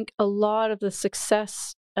 I think a lot of the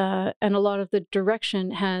success and a lot of the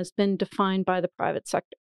direction has been defined by the private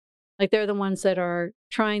sector. Like they're the ones that are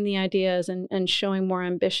trying the ideas and showing more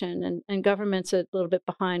ambition, and government's a little bit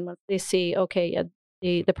behind once they see, okay,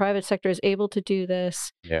 the private sector is able to do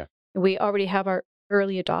this. Yeah. We already have our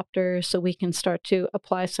early adopters, so we can start to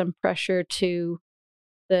apply some pressure to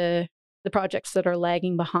the projects that are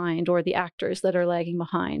lagging behind or the actors that are lagging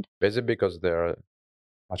behind. Is it because there are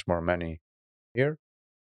much more money here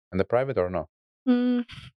in the private or no?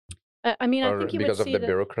 I mean, I think you because would of see the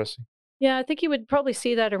bureaucracy. Yeah, I think you would probably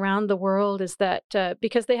see that around the world is that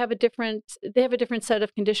because they have a different set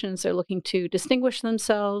of conditions. They're looking to distinguish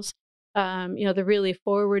themselves. The really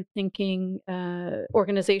forward-thinking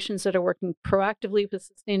organizations that are working proactively with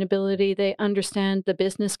sustainability, they understand the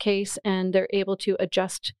business case and they're able to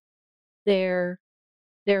adjust their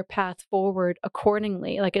path forward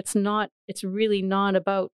accordingly. Like it's really not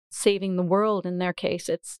about saving the world in their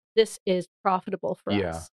case. This is profitable for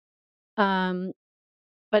us.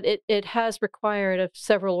 But it has required of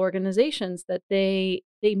several organizations that they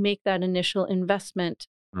make that initial investment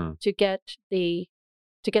to get the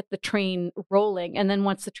train rolling, and then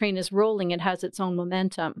once the train is rolling, it has its own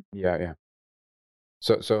momentum. Yeah.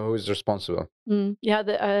 So who is responsible?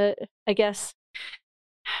 I guess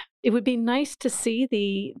it would be nice to see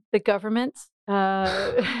the governments.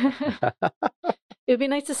 It would be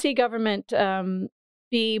nice to see government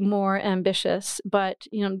be more ambitious, but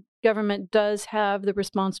government does have the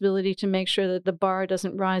responsibility to make sure that the bar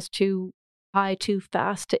doesn't rise too high too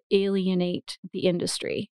fast to alienate the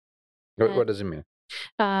industry. What does it mean?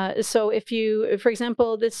 So if you, for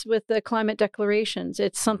example, this with the climate declarations,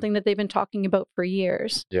 it's something that they've been talking about for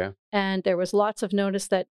years. Yeah. And there was lots of notice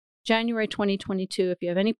that January 2022, if you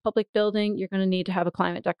have any public building, you're going to need to have a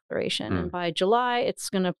climate declaration. And by July, it's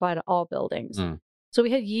going to apply to all buildings. So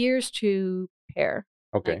we had years to prepare.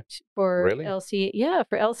 Okay. For really? LCA,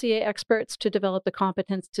 for LCA experts to develop the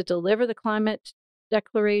competence to deliver the climate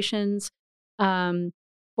declarations,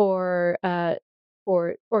 for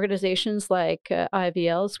organizations like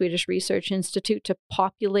IVL, Swedish Research Institute, to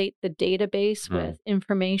populate the database with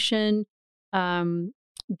information,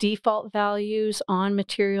 default values on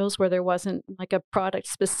materials where there wasn't like a product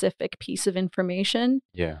specific piece of information.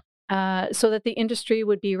 Yeah. So that the industry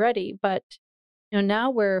would be ready. But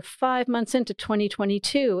now we're 5 months into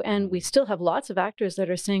 2022, and we still have lots of actors that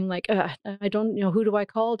are saying like, I don't know, who do I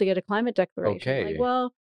call to get a climate declaration? Okay. Like,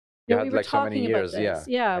 well, we were like talking so many about years. this.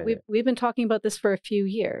 Yeah. We've been talking about this for a few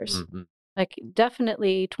years. Like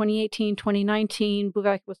definitely 2018, 2019,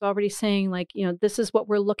 Buvak was already saying like, this is what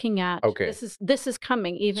we're looking at. Okay. This is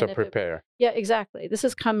coming. Even so if prepare. Yeah, exactly. This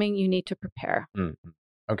is coming. You need to prepare.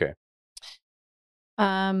 Okay.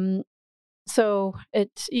 So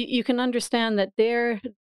you can understand that their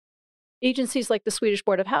agencies like the Swedish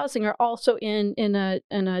Board of Housing are also in a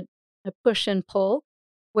push and pull,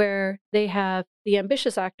 where they have the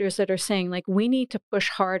ambitious actors that are saying like, we need to push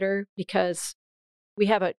harder because we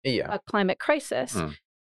have a climate crisis.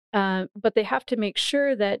 But they have to make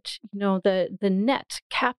sure that the net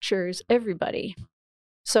captures everybody.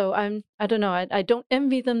 So I don't know. I don't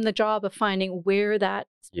envy them the job of finding where that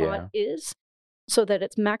spot is, so that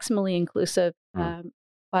it's maximally inclusive,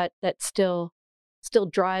 but that still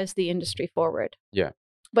drives the industry forward. Yeah.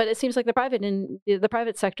 But it seems like the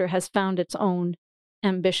private sector has found its own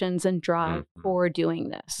ambitions and drive for doing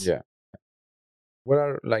this. Yeah. What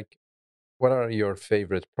are your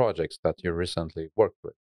favorite projects that you recently worked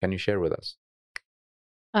with? Can you share with us?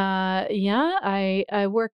 I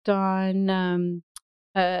worked on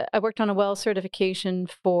a well certification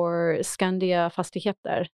for Skandia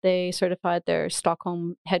Fastigheter. They certified their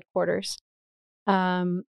Stockholm headquarters.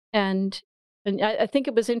 And I think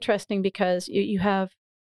it was interesting because you have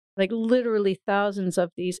like literally thousands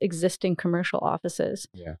of these existing commercial offices.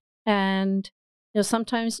 Yeah. And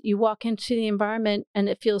sometimes you walk into the environment and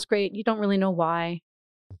it feels great. You don't really know why.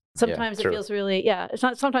 Sometimes it feels really,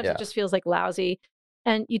 sometimes it just feels like lousy.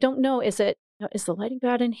 And you don't know, is the lighting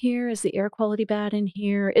bad in here? Is the air quality bad in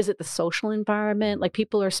here? Is it the social environment? Like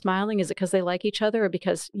people are smiling. Is it because they like each other, or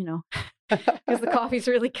because, because the coffee's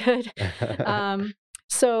really good?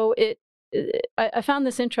 So I found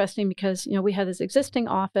this interesting because, we had this existing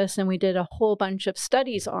office and we did a whole bunch of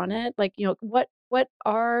studies on it. Like, what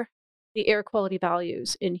are the air quality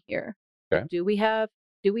values in here? Okay. Do we have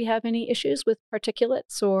any issues with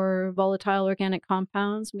particulates or volatile organic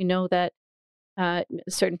compounds? We know that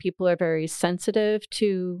certain people are very sensitive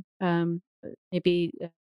to maybe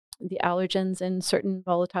the allergens in certain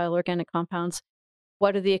volatile organic compounds.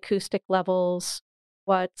 What are the acoustic levels?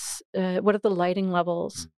 What are the lighting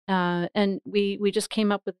levels? And we just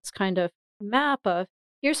came up with this kind of map of,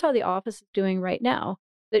 here's how the office is doing right now,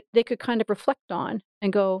 that they could kind of reflect on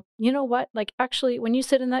and go, you know what, like actually when you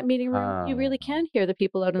sit in that meeting room, you really can hear the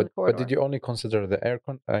people out in the corridor. But did you only consider the air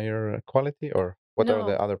quality, or what are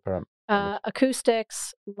the other parameters?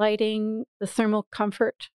 Acoustics, lighting, the thermal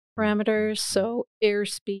comfort parameters, so air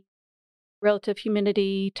speed, relative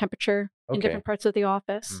humidity, temperature in different parts of the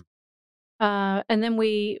office. And then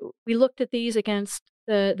we looked at these against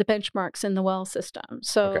the benchmarks in the WELL system.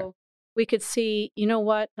 So we could see, you know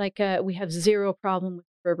what, like we have zero problem with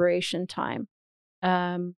reverberation time.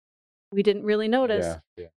 we didn't really notice. Yeah,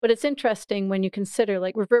 yeah. But it's interesting when you consider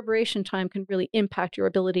like reverberation time can really impact your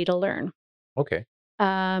ability to learn. Okay.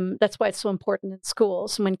 That's why it's so important in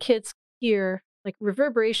schools. When kids hear like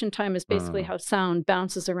reverberation time is basically how sound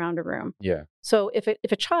bounces around a room. Yeah. So if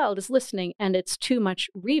a child is listening and it's too much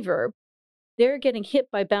reverb, they're getting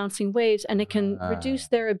hit by bouncing waves and it can reduce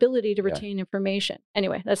their ability to retain information.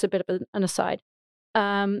 Anyway, that's a bit of an aside.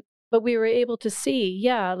 But we were able to see,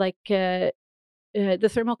 like the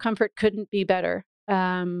thermal comfort couldn't be better.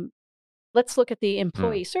 Let's look at the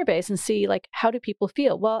employee surveys and see like how do people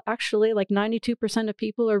feel? Well, actually, like 92% of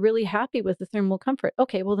people are really happy with the thermal comfort.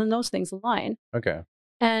 Okay, well then those things align. Okay.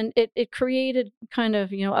 And it created kind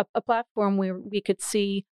of a platform where we could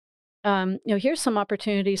see here's some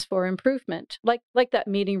opportunities for improvement, like that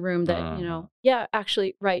meeting room that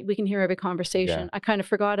actually, right, we can hear every conversation. I kind of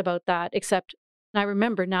forgot about that, except I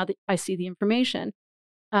remember now that I see the information.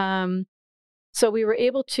 So we were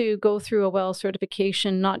able to go through a WELL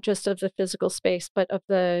certification, not just of the physical space, but of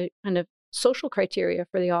the kind of social criteria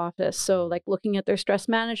for the office. So like looking at their stress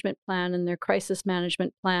management plan and their crisis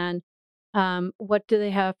management plan. What do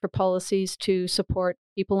they have for policies to support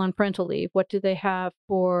people on parental leave? What do they have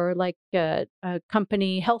for like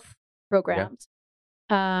company health programs?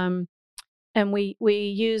 And we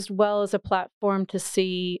used WELL as a platform to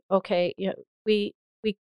see, okay, we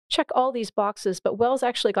check all these boxes, but WELL's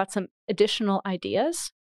actually got some additional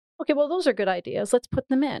ideas. Okay, well, those are good ideas. Let's put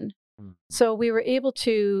them in. So we were able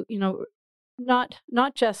to,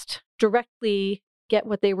 not just directly get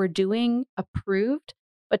what they were doing approved,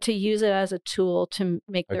 but to use it as a tool to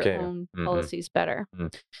make their own policies better.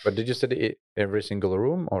 But did you study every single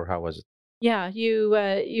room, or how was it? Yeah,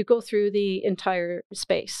 you go through the entire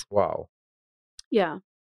space. Wow. Yeah.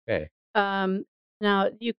 Okay.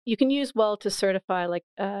 Now you can use WELL to certify like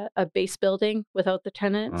a base building without the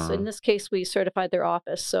tenants. In this case, we certified their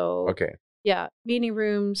office. So okay. Yeah, meeting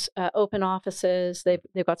rooms, open offices.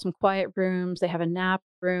 They've got some quiet rooms. They have a nap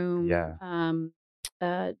room.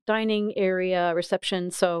 Dining area,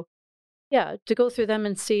 reception. So yeah, to go through them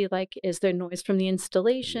and see like, is there noise from the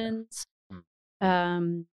installations?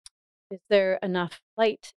 Is there enough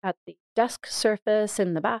light at the desk surface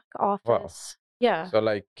in the back office? Wow. Yeah. So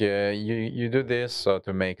like you do this so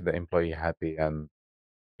to make the employee happy and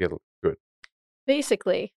feel good.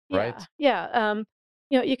 Basically, right? Yeah.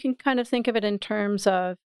 You can kind of think of it in terms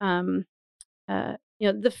of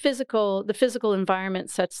the physical environment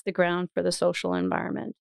sets the ground for the social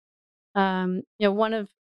environment. One of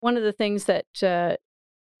the things that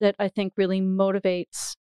I think really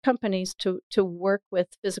motivates companies to work with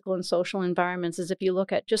physical and social environments is if you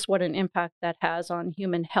look at just what an impact that has on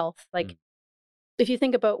human health. Like if you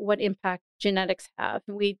think about what impact genetics have,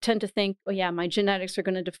 we tend to think, oh yeah, my genetics are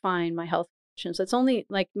going to define my health conditions. It's only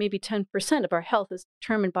like maybe 10% of our health is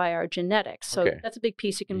determined by our genetics. So that's a big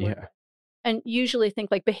piece you can work with. And usually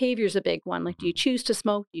think like behavior is a big one. Like, do you choose to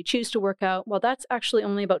smoke? Do you choose to work out? Well, that's actually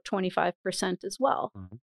only about 25% as well.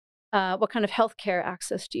 What kind of healthcare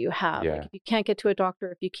access do you have? Like if you can't get to a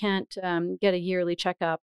doctor, if you can't get a yearly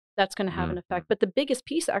checkup, that's going to have an effect. But the biggest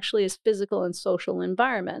piece actually is physical and social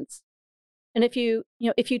environments. And if you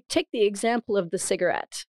take the example of the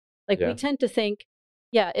cigarette, like we tend to think,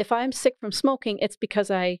 if I'm sick from smoking, it's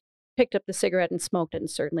because I picked up the cigarette and smoked it, and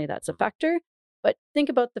certainly that's a factor. But think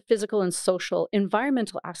about the physical and social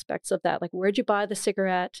environmental aspects of that. Like, where'd you buy the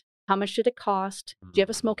cigarette? How much did it cost? Do you have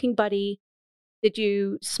a smoking buddy? Did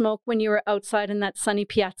you smoke when you were outside in that sunny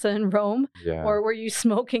piazza in Rome? Or were you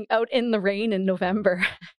smoking out in the rain in November?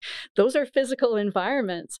 Those are physical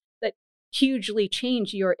environments that hugely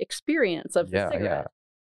change your experience of the cigarette.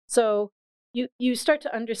 So you start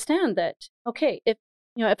to understand that, okay, if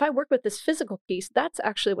I work with this physical piece, that's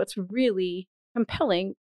actually what's really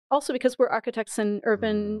compelling. Also because we're architects and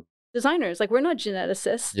urban designers, like we're not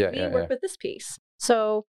geneticists. We work with this piece.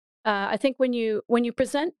 So I think when you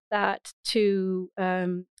present that to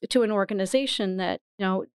an organization that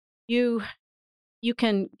you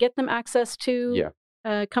can get them access to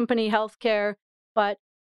company healthcare, but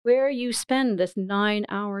where you spend this 9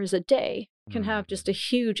 hours a day can have just a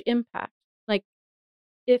huge impact. Like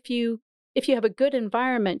if you have a good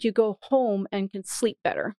environment, you go home and can sleep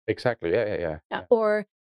better. Exactly. Yeah. Or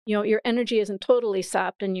your energy isn't totally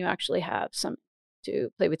sapped and you actually have some to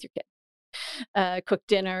play with your kid, cook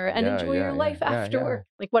dinner and enjoy your life afterward.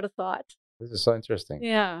 Like what a thought. This is so interesting.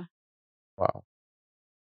 Yeah. Wow.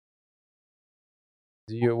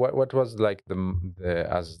 Do you what was like the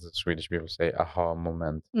as the Swedish people say aha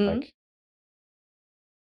moment? Like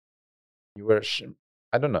you were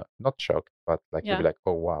I don't know, not shocked, but like you'd be like,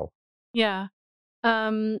 oh wow. Yeah.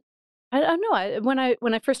 I don't know.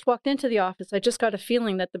 When I first walked into the office, I just got a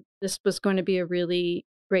feeling that this was going to be a really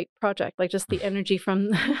great project. Like just the energy from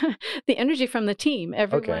the energy from the team.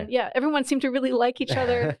 Everyone seemed to really like each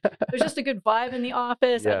other. There's just a good vibe in the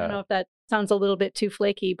office. I don't know if that sounds a little bit too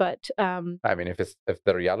flaky, but I mean, if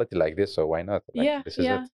the reality like this, so why not? Like, this is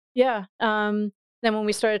it. Yeah. Then when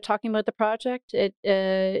we started talking about the project,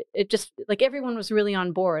 it just like everyone was really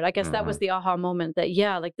on board. I guess that was the aha moment that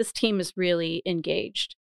like this team is really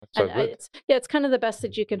engaged. So good. It's kind of the best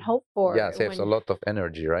that you can hope for. Yeah, saves a lot of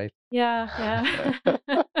energy, right? Yeah.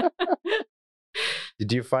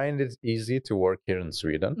 Did you find it easy to work here in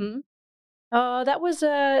Sweden? Mm-hmm. That was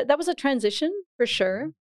a transition for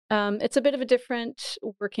sure. It's a bit of a different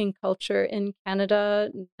working culture in Canada.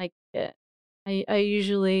 Like I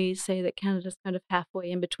usually say that Canada's kind of halfway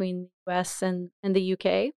in between the US and the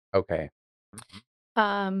UK. Okay.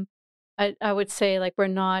 I would say like we're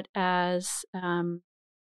not as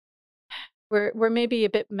we're maybe a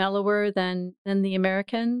bit mellower than the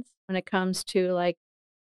Americans when it comes to like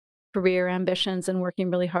career ambitions and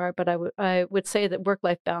working really hard. But I would say that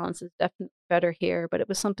work-life balance is definitely better here. But it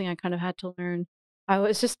was something I kind of had to learn. I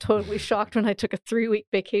was just totally shocked when I took a 3-week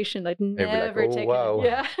vacation. I'd never taken wow. it.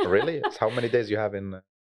 Yeah. Really? How many days you have in?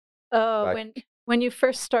 When you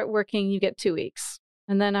first start working, you get 2 weeks,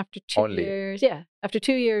 and then after 2 years, after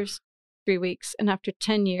 2 years, 3 weeks, and after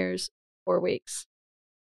 10 years, 4 weeks.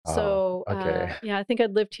 So I think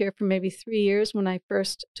I'd lived here for maybe 3 years when I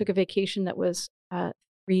first took a vacation that was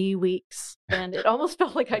 3 weeks, and it almost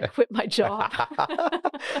felt like I quit my job.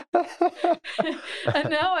 And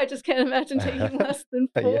now I just can't imagine taking less than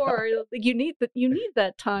 4. You need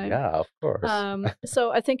that time. Yeah, of course.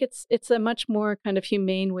 So I think it's a much more kind of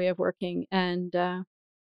humane way of working, and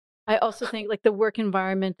I also think like the work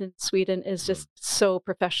environment in Sweden is just so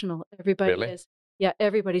professional. Everybody is,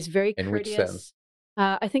 everybody's very courteous. In which sense?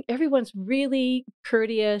 I think everyone's really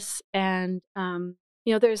courteous, and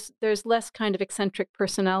there's less kind of eccentric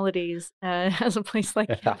personalities as a place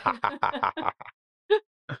like that.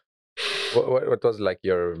 What was like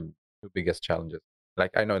your 2 biggest challenges?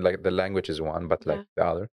 Like I know like the language is one, but like the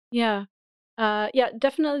other. Yeah,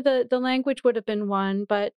 definitely the language would have been one,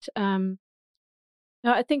 but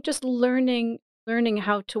I think just learning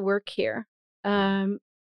how to work here.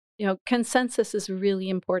 Consensus is really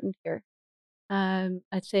important here.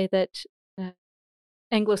 I'd say that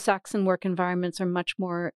Anglo-Saxon work environments are much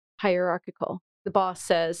more hierarchical. The boss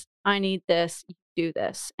says, "I need this, you do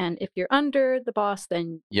this," and if you're under the boss,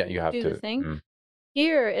 then you have do to the thing.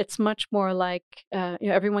 Here, it's much more like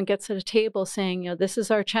everyone gets at a table saying, "This is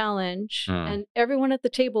our challenge," and everyone at the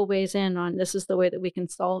table weighs in on this is the way that we can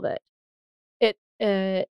solve it.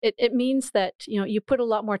 It means that you put a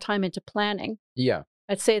lot more time into planning. Yeah.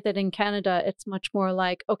 I'd say that in Canada, it's much more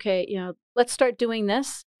like, okay, let's start doing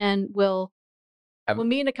this, and we'll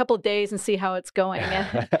meet in a couple of days and see how it's going.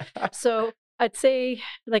 So I'd say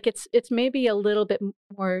like it's maybe a little bit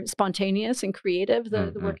more spontaneous and creative,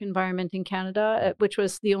 the work environment in Canada, which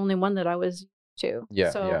was the only one that I was used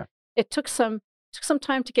to. So it took some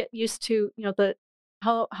time to get used to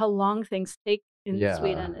how long things take in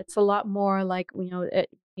Sweden. It's a lot more like we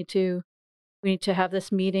need to have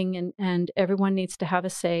this meeting, and everyone needs to have a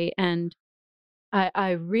say. And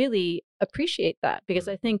I really appreciate that, because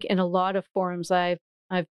I think in a lot of forums I've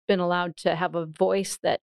been allowed to have a voice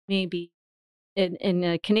that maybe in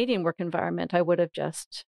a Canadian work environment I would have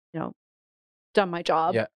just done my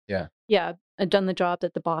job. And done the job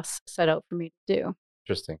that the boss set out for me to do.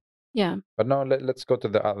 Interesting. Yeah. But now let's go to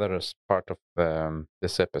the other part of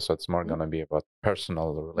this episode. It's more going to be about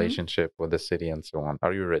personal relationship with the city and so on.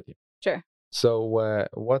 Are you ready? Sure. So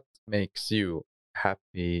what makes you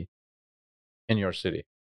happy in your city?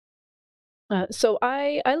 So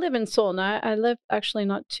I live in Solna. I live actually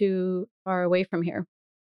not too far away from here,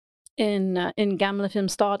 in Gamla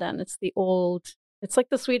Filmstaden. It's like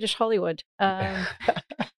the Swedish Hollywood, but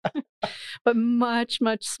much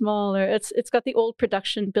smaller. It's got the old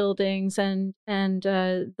production buildings and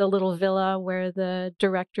the little villa where the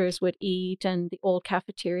directors would eat, and the old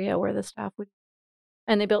cafeteria where the staff would.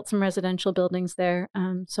 And they built some residential buildings there.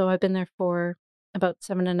 So I've been there for about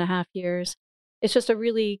 7.5 years. It's just a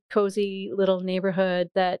really cozy little neighborhood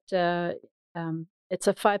that it's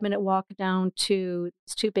a 5-minute walk down to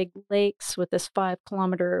these 2 big lakes with this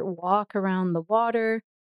 5-kilometer walk around the water.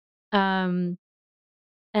 And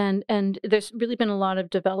there's really been a lot of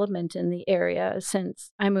development in the area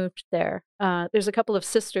since I moved there. There's a couple of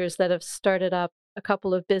sisters that have started up a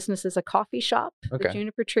couple of businesses, a coffee shop, the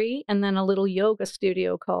Juniper Tree, and then a little yoga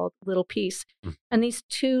studio called Little Peace. And these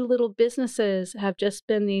 2 little businesses have just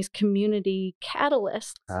been these community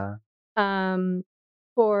catalysts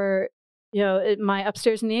for my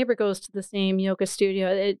upstairs neighbor goes to the same yoga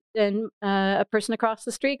studio, and a person across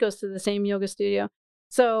the street goes to the same yoga studio.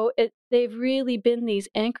 So they've really been these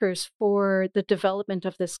anchors for the development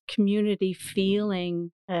of this community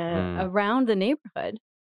feeling around the neighborhood.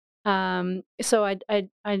 So I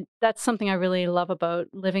that's something I really love about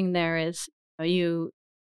living there is you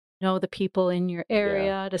know the people in your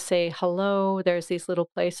area to say hello. There's these little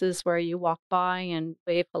places where you walk by and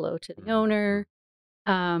wave hello to the owner.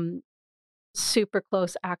 Super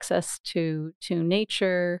close access to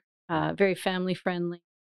nature, very family friendly.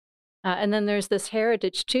 And then there's this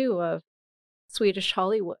heritage too of Swedish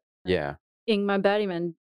Hollywood. Yeah. Ingmar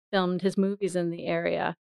Bergman filmed his movies in the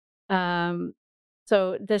area.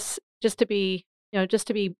 So this just to be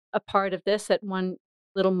a part of this at one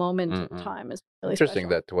little moment in time is really interesting.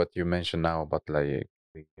 special. That what you mentioned now about like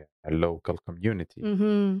a local community.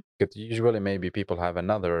 Mm-hmm. Because usually maybe people have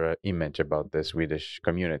another image about the Swedish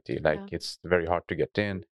community, like it's very hard to get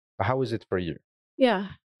in. How is it for you? Yeah.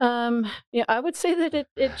 I would say that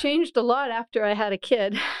it changed a lot after I had a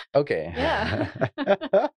kid. Okay. Yeah.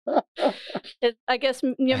 I guess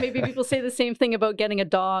maybe people say the same thing about getting a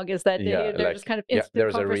dog, is that they're like, just kind of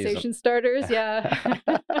instant conversation starters. Yeah.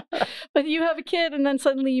 But you have a kid and then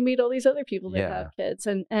suddenly you meet all these other people that have kids,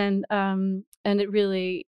 and it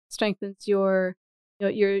really strengthens your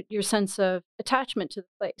sense of attachment to the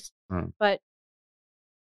place. But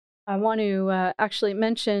I want to actually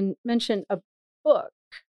mention a book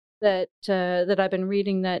that I've been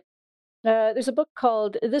reading. That there's a book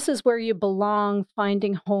called "This Is Where You Belong: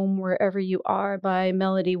 Finding Home Wherever You Are" by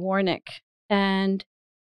Melody Warnick, and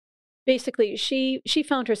basically she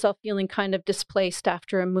found herself feeling kind of displaced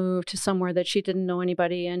after a move to somewhere that she didn't know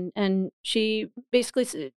anybody, and she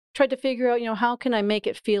basically tried to figure out, how can I make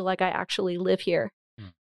it feel like I actually live here.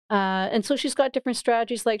 And so she's got different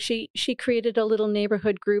strategies. Like she created a little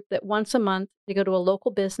neighborhood group that once a month they go to a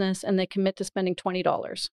local business and they commit to spending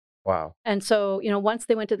 $20. Wow. And so, once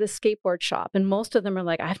they went to this skateboard shop, and most of them are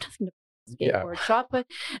like, I have nothing to skateboard shop, but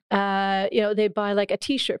they buy like a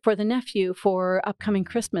t-shirt for the nephew for upcoming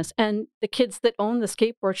Christmas. And the kids that own the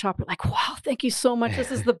skateboard shop are like, wow, thank you so much.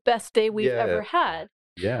 This is the best day we've ever had.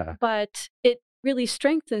 Yeah. But it really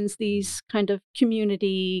strengthens these kind of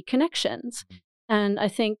community connections. And I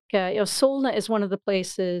think Solna is one of the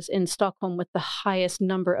places in Stockholm with the highest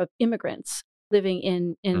number of immigrants living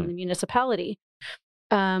in the municipality.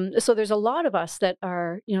 So there's a lot of us that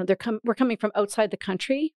are, we're coming from outside the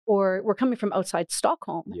country, or we're coming from outside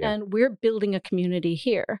Stockholm, and we're building a community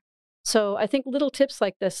here. So I think little tips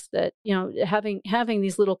like this, that, having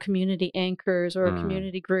these little community anchors or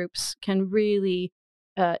community groups can really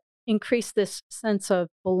increase this sense of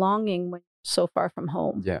belonging when you're so far from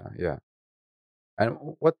home. Yeah, yeah. And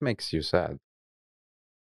what makes you sad?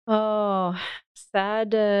 Oh,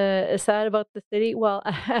 sad about the city. Well,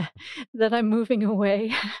 that I'm moving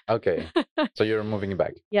away. Okay, so you're moving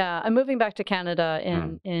back. Yeah, I'm moving back to Canada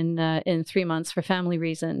in 3 months for family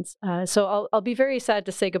reasons. So I'll be very sad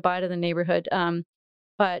to say goodbye to the neighborhood.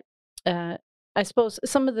 But I suppose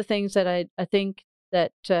some of the things that I think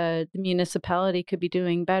that the municipality could be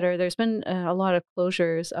doing better. There's been a lot of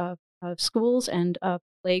closures of schools and of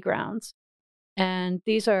playgrounds. And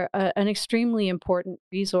these are an extremely important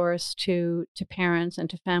resource to parents and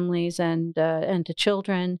to families and to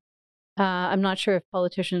children. I'm not sure if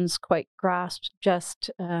politicians quite grasp just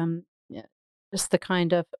the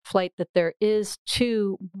kind of flight that there is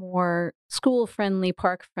to more school-friendly,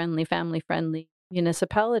 park-friendly, family-friendly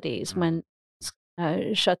municipalities when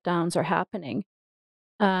shutdowns are happening.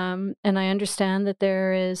 And I understand that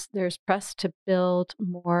there's press to build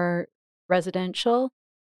more residential,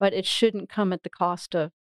 but it shouldn't come at the cost of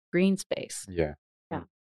green space. Yeah.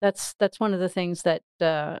 That's one of the things that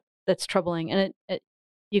that's troubling. And it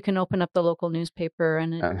you can open up the local newspaper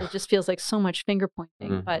and it just feels like so much finger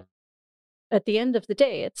pointing. But at the end of the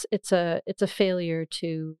day, it's a failure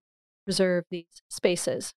to preserve these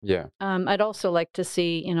spaces. Yeah. I'd also like to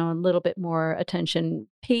see, a little bit more attention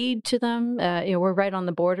paid to them. We're right on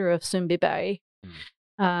the border of Sundbyberg.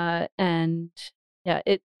 And yeah,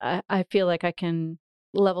 I feel like I can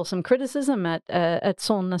level some criticism at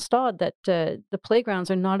Solna stad that the playgrounds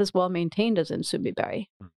are not as well maintained as in Sundbyberg.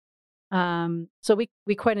 So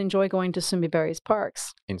we quite enjoy going to Sundbyberg's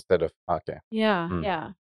parks instead of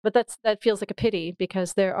yeah. But that feels like a pity,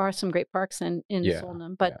 because there are some great parks in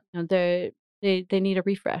Solna, but they need a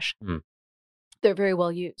refresh. They're very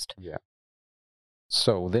well used. Yeah.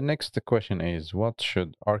 So the next question is, what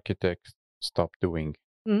should architects stop doing?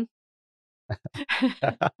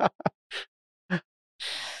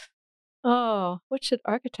 Oh, what should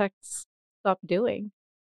architects stop doing?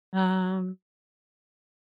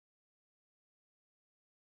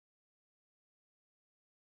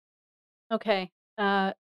 Okay.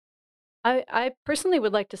 I personally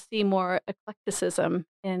would like to see more eclecticism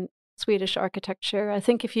in Swedish architecture. I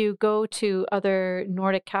think if you go to other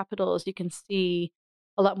Nordic capitals, you can see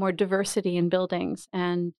a lot more diversity in buildings.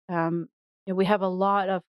 And we have a lot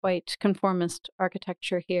of quite conformist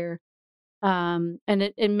architecture here. And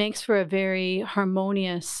it makes for a very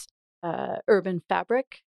harmonious urban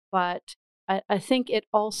fabric. But I think it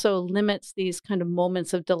also limits these kind of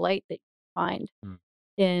moments of delight that you find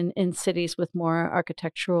Mm. in cities with more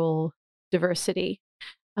architectural diversity.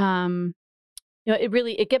 It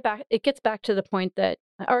gets back to the point that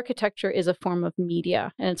architecture is a form of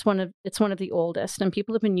media, and it's one of the oldest, and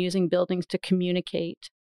people have been using buildings to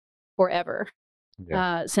communicate forever,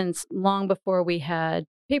 Yeah. since long before we had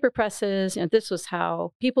paper presses. This was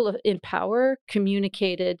how people in power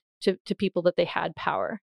communicated to people that they had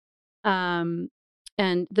power. Um,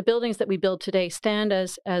 and the buildings that we build today stand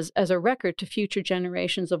as a record to future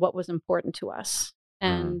generations of what was important to us.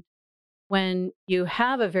 And when you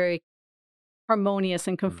have a very harmonious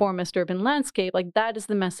and conformist urban landscape, like that is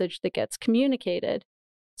the message that gets communicated.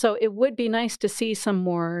 So it would be nice to see some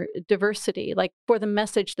more diversity, like for the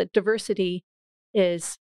message that diversity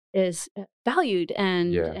is valued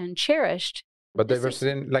and Yeah. and cherished. But This is-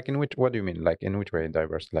 diversity, like in which? What do you mean? Like in which way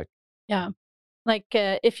diverse? Like yeah. Like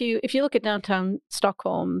if you look at downtown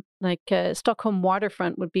Stockholm, like Stockholm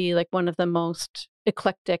waterfront would be like one of the most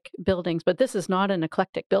eclectic buildings, but this is not an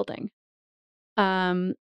eclectic building.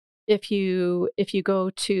 If you go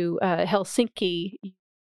to Helsinki,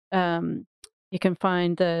 you can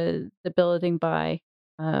find the building by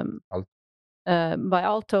Al-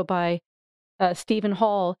 Alto by Stephen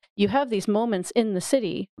Hall. You have these moments in the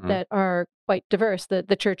city that are quite diverse.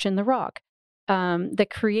 The Church in the Rock. That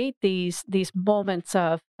create these moments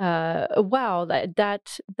of wow,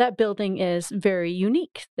 that building is very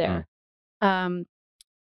unique there. And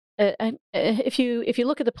if you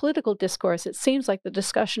look at the political discourse, it seems like the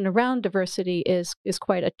discussion around diversity is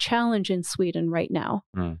quite a challenge in Sweden right now.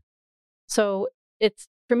 So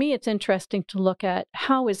for me, it's interesting to look at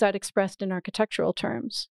how is that expressed in architectural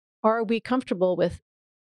terms. Are we comfortable with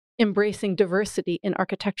embracing diversity in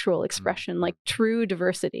architectural expression, like true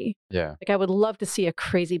diversity? Yeah. Like I would love to see a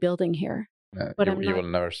crazy building here, but you will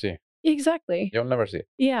never see. Exactly. You'll never see.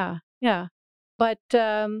 Yeah, yeah. But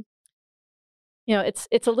it's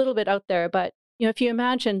a little bit out there. But if you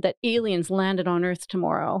imagine that aliens landed on Earth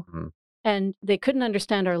tomorrow, and they couldn't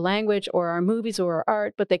understand our language or our movies or our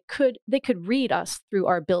art, but they could read us through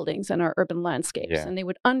our buildings and our urban landscapes, and they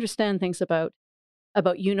would understand things about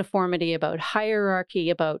uniformity, about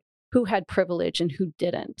hierarchy, about who had privilege and who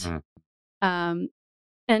didn't. And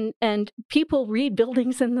people read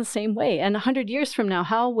buildings in the same way. And 100 years from now,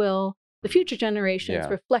 how will the future generations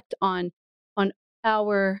reflect on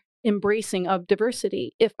our embracing of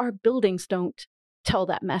diversity if our buildings don't tell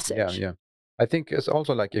that message? Yeah. I think it's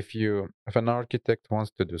also like if an architect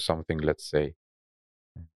wants to do something, let's say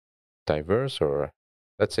diverse or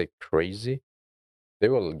let's say crazy, they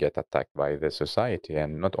will get attacked by the society,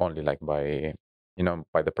 and not only like by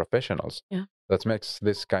the professionals. Yeah. That makes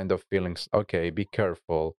this kind of feelings. Okay, be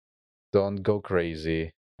careful, don't go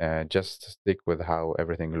crazy. Just stick with how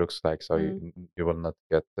everything looks like, so you will not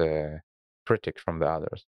get the critic from the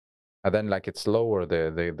others. And then like it's lower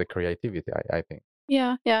the creativity. I think.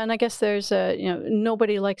 Yeah, and I guess there's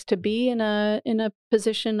nobody likes to be in a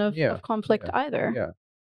position of conflict either. Yeah,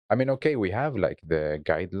 I mean, okay, we have like the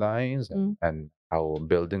guidelines and how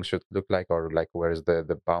buildings should look like, or like where's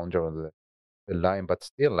the boundary or the line, but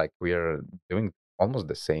still, like we are doing almost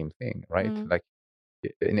the same thing, right? Like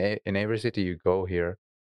in every city you go here,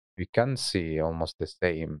 you can see almost the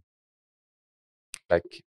same, like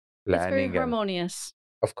planning. It's very harmonious.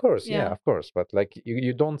 Of course, of course, but like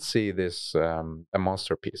you don't see this a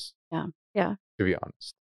masterpiece. Yeah. To be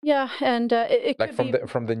honest. Yeah, and it like could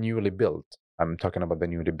from the newly built. I'm talking about the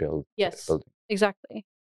newly built building. Exactly.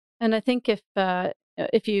 And I think if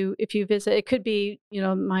you visit, it could be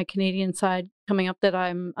my Canadian side coming up that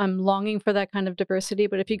I'm longing for that kind of diversity.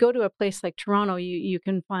 But if you go to a place like Toronto, you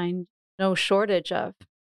can find no shortage of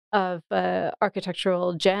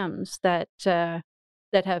architectural gems that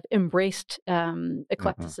have embraced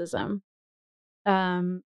eclecticism.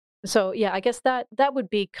 So yeah, I guess that would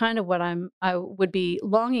be kind of what I would be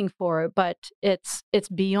longing for, but it's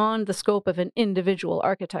beyond the scope of an individual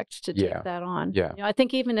architect to take that on. Yeah. I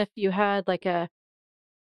think even if you had like an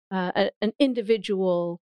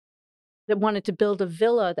individual that wanted to build a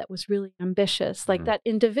villa that was really ambitious, like that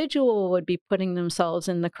individual would be putting themselves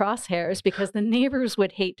in the crosshairs because the neighbors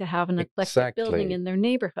would hate to have an eclectic building in their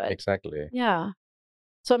neighborhood. Exactly. Yeah.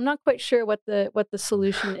 So I'm not quite sure what the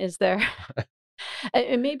solution is there.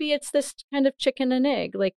 And maybe it's this kind of chicken and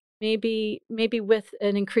egg. Like maybe with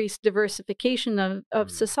an increased diversification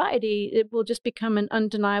of society, it will just become an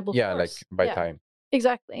undeniable Yeah, force. like by time.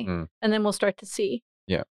 Exactly. Mm. And then we'll start to see.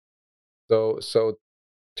 Yeah. So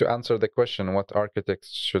to answer the question, what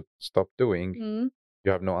architects should stop doing,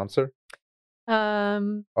 you have no answer?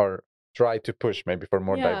 Or try to push maybe for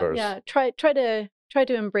more diverse. Yeah. Try to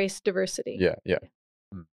embrace diversity. Yeah.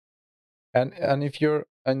 Mm. And if you're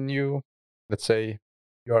a new, let's say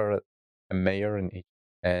you are a mayor in each,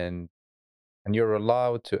 and you're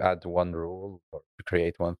allowed to add one rule or to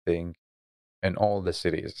create one thing in all the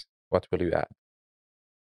cities, what will you add?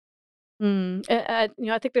 I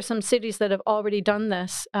think there's some cities that have already done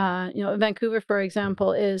this. Vancouver, for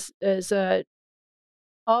example, is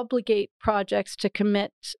obligate projects to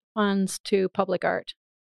commit funds to public art.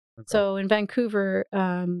 Okay. So in Vancouver,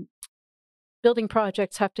 building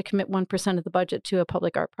projects have to commit 1% of the budget to a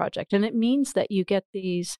public art project, and it means that you get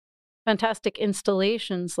these fantastic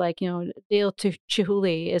installations like, Dale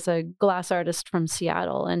Chihuly is a glass artist from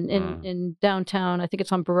Seattle, and in downtown, I think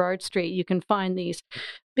it's on Burrard Street, you can find these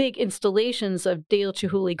big installations of Dale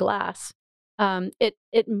Chihuly glass.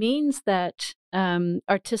 It means that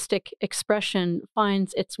artistic expression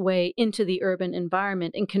finds its way into the urban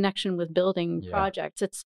environment in connection with building projects.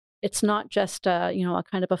 It's not just a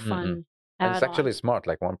kind of a fun and it's actually smart.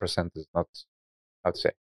 Like 1% is not, I'd say.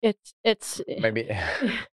 It's maybe.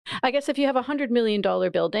 I guess if you have $100 million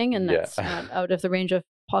building and that's not out of the range of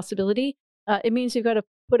possibility, it means you've got to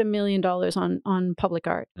put $1 million on public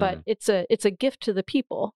art. But it's a gift to the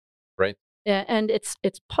people, right? And it's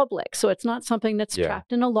public, so it's not something that's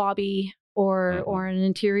trapped in a lobby or an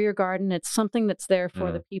interior garden. It's something that's there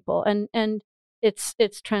for the people, and it's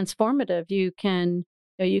transformative. You can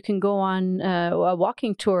go on a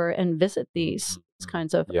walking tour and visit these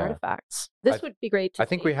kinds of artifacts. This would be great to I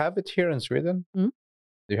think see. we have it here in Sweden. Do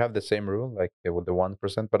you have the same rule, like with the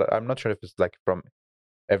 1%? But I'm not sure if it's like from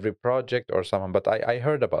every project or someone. But I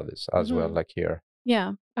heard about this as well, like here.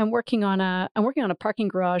 Yeah, I'm working on a parking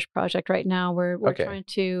garage project right now. We're trying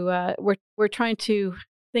to we're trying to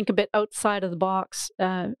think a bit outside of the box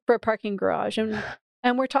for a parking garage,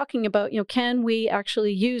 and we're talking about, can we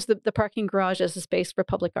actually use the parking garage as a space for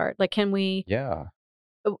public art? Like, can we? Yeah.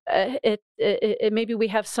 Maybe we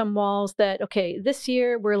have some walls that, okay, this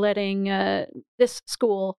year we're letting this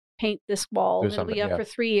school paint this wall, and it'll be up for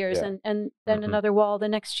 3 years, and then another wall the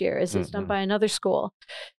next year is done by another school.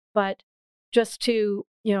 But just to,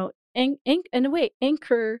 in a way,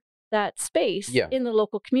 anchor that space in the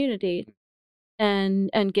local community,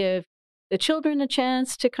 and give the children a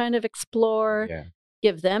chance to kind of explore,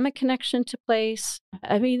 give them a connection to place.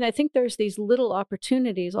 I mean, I think there's these little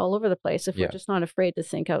opportunities all over the place if we're just not afraid to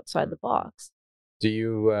think outside the box. Do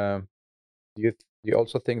you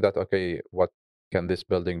also think that, okay, what can this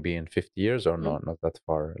building be in 50 years or not that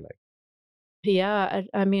far? Like, yeah,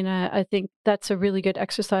 I mean, I think that's a really good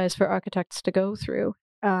exercise for architects to go through,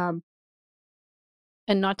 and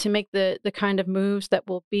not to make the kind of moves that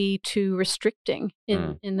will be too restricting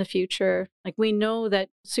in the future. Like, we know that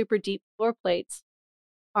super deep floor plates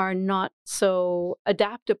are not so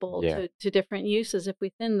adaptable to different uses. If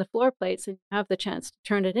we thin the floor plates and have the chance to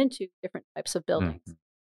turn it into different types of buildings.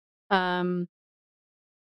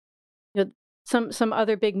 Some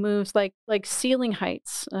other big moves like ceiling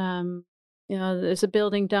heights. There's a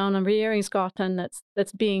building down on Regeringsgatan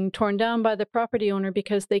that's being torn down by the property owner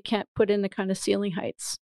because they can't put in the kind of ceiling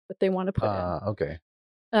heights that they want to put in. Okay.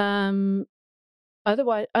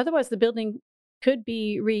 Otherwise the building could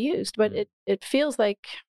be reused, but it feels like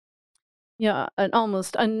an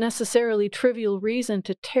almost unnecessarily trivial reason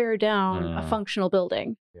to tear down a functional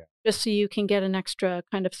building just so you can get an extra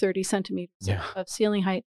kind of 30 centimeters of ceiling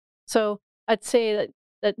height. So I'd say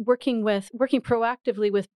that working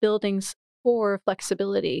proactively with buildings for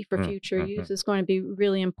flexibility for future use is going to be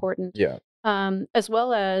really important. As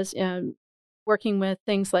well as working with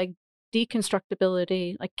things like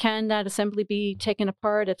deconstructibility. Like, can that assembly be taken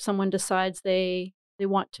apart if someone decides they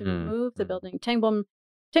want to move the building? Tengbom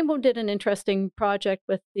did an interesting project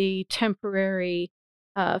with the temporary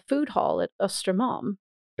food hall at Östermalm.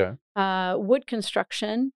 Wood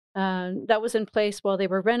construction that was in place while they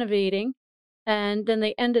were renovating, and then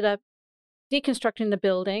they ended up deconstructing the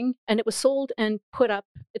building, and it was sold and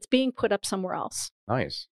it's being put up somewhere else.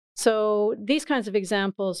 Nice. So these kinds of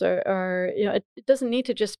examples are it doesn't need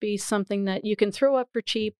to just be something that you can throw up for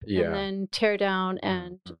cheap and then tear down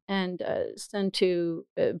and send to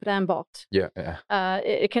Brandbot.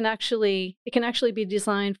 It can actually be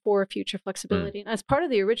designed for future flexibility. And as part of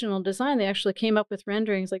the original design, they actually came up with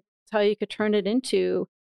renderings like how you could turn it into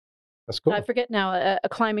That's cool. I forget now, a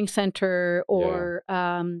climbing center or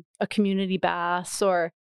a community baths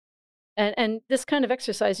and this kind of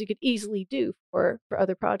exercise you could easily do for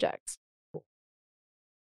other projects.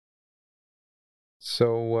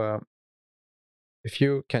 So, if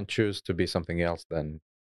you can choose to be something else than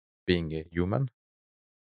being a human,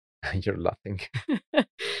 you're laughing.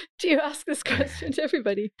 Do you ask this question to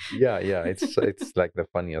everybody? Yeah, it's like the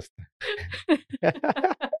funniest.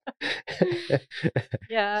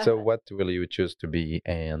 Yeah. So, what will you choose to be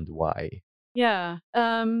and why? Yeah.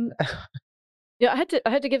 Yeah, I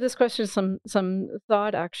had to give this question some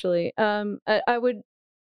thought actually. I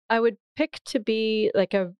would pick to be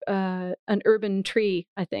like an urban tree,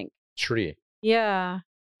 I think. Tree. Yeah.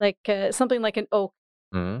 Like something like an oak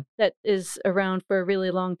Mhm. that is around for a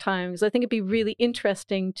really long time. Because I think it'd be really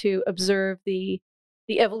interesting to observe the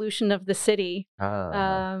evolution of the city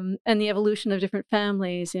Ah, and the evolution of different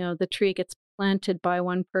families. You know, the tree gets planted by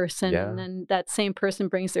one person, and yeah. then that same person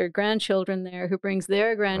brings their grandchildren there, who brings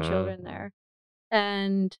their grandchildren Mhm. there,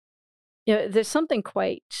 and you know, there's something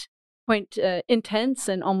quite intense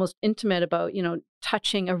and almost intimate about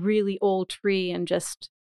touching a really old tree and just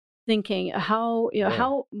thinking how Yeah,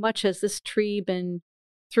 how much has this tree been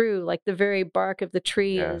through, like the very bark of the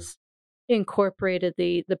tree yeah. is incorporated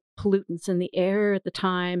the pollutants in the air at the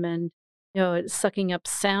time, and it's sucking up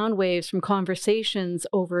sound waves from conversations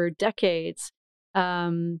over decades.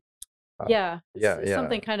 um Wow. yeah, Yeah, yeah.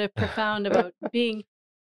 something kind of profound about being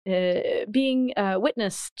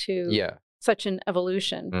witness to Yeah. such an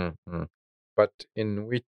evolution. Mm. But in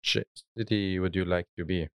which city would you like to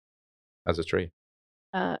be as a tree?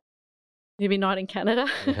 uh Maybe not in Canada.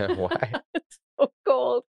 Yeah, why? It's so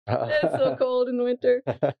cold. It's so cold in the winter.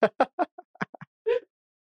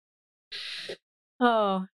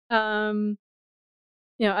 Oh, I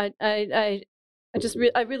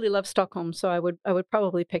really love Stockholm, so I would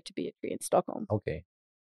probably pick to be a tree in Stockholm. Okay.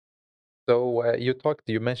 So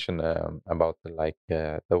you mentioned about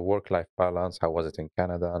the work-life balance. How was it in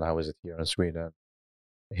Canada and how is it here in Sweden?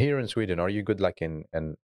 Here in Sweden, are you good like in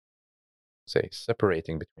say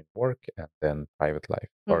separating between work and then private life,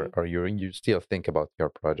 or Mm. are you still think about your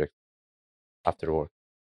project after work?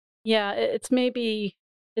 Yeah, it's maybe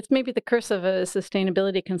the curse of a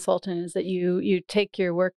sustainability consultant is that you take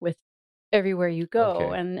your work with everywhere you go,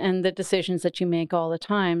 Okay. and the decisions that you make all the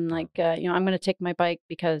time. Mm. Like I'm going to take my bike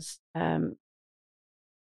because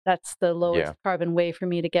that's the Yeah. lowest carbon way for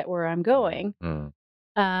me to get where I'm going. Mm.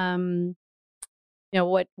 Um,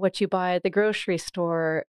 what you buy at the grocery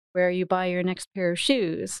store, where you buy your next pair of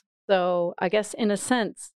shoes. So I guess in a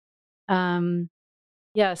sense, um,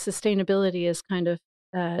 yeah, sustainability has kind of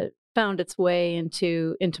found its way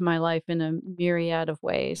into my life in a myriad of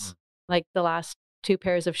ways. Mm. Like the last two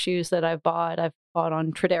pairs of shoes that I've bought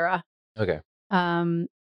on Tradera. Okay. Um,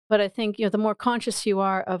 but I think the more conscious you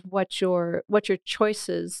are of what your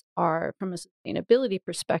choices are from a sustainability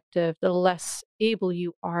perspective, the less able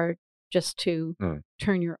you are just to Mm.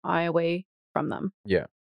 turn your eye away from them. Yeah.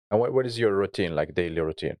 And what is your routine, like daily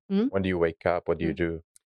routine? Mm? When do you wake up? What do you Mm. do?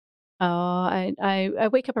 I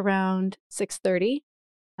wake up around 6:30.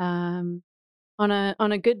 Um, on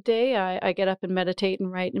a good day, I get up and meditate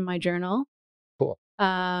and write in my journal. Cool.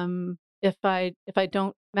 If I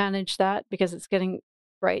don't manage that because it's getting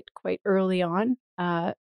bright quite early on,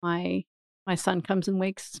 my my son comes and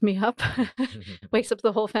wakes me up, wakes up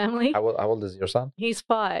the whole family. How old is your son? He's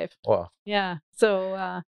 5. Wow. Yeah,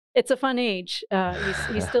 so it's a fun age.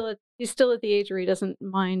 He's still at the age where he doesn't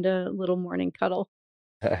mind a little morning cuddle.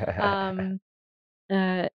 Um,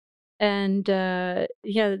 uh, and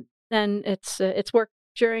yeah, then it's work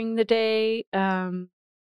during the day.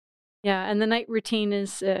 Yeah, and the night routine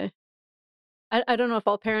is. I don't know if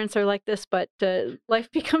all parents are like this, but life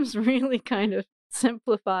becomes really kind of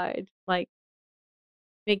simplified. Like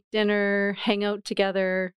make dinner, hang out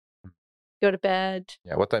together, go to bed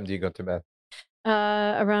Yeah. What time do you go to bed?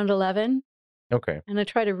 around 11, Okay. and I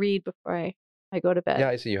try to read before I go to Yeah, bed.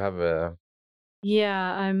 I see you have a.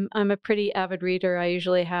 Yeah, I'm a pretty avid reader. I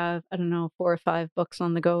usually have, I don't know, 4 or 5 books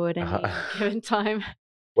on the go at any given time.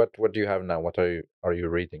 What do you have now? What are you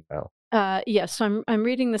reading now? Yes, so I'm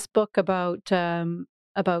reading this book about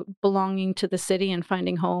belonging to the city and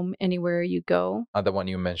finding home anywhere you go. The one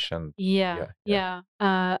you mentioned. Yeah, Yeah, yeah.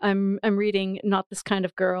 yeah. I'm reading Not This Kind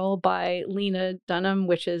of Girl by Lena Dunham,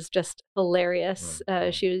 which is just hilarious.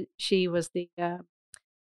 Mm. She was the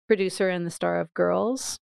producer and the star of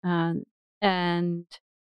Girls, and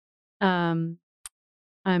um,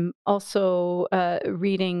 I'm also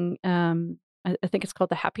reading. I think it's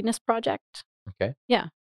called The Happiness Project. Okay. Yeah,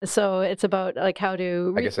 So it's about like how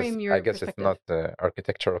to I guess reframe your I guess it's perspective. not the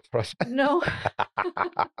architectural project. No,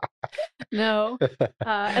 no.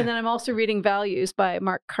 And then I'm also reading Values by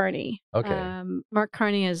Mark Carney. Okay. Mark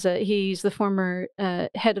Carney is he's the former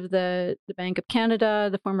head of the Bank of Canada,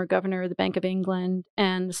 the former governor of the Bank of England,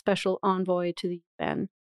 and the special envoy to the UN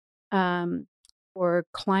for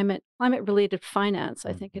climate related finance.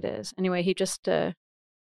 I think it is. Anyway, he just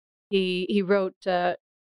he wrote a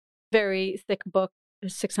very thick book,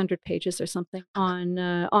 600 pages or something,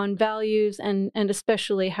 on values and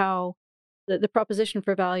especially how the proposition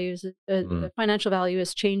for values, the financial value,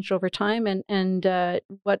 has changed over time, and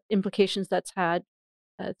what implications that's had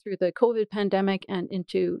through the COVID pandemic and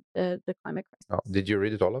into the climate crisis. Oh, did you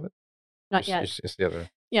read it all of it? Not yet. Is the other?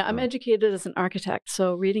 Yeah, I'm educated as an architect,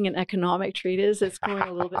 so reading an economic treatise is going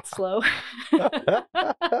a little bit slow.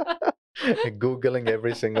 Googling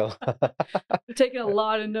every single. I'm taking a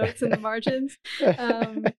lot of notes in the margins.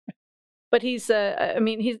 But he's, I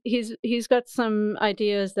mean, he's got some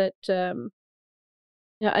ideas that,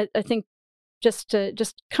 I think just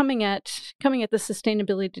coming at the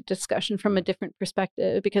sustainability discussion from a different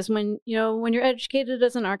perspective, because when you're educated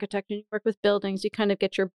as an architect and you work with buildings, you kind of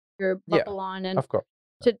get your bubble on, and of course,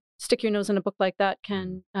 to stick your nose in a book like that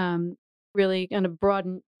can really kind of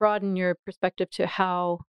broaden your perspective to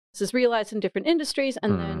how this is realized in different industries,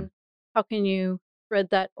 and then how can you spread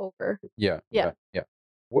that over. Yeah.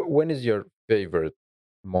 When is your favorite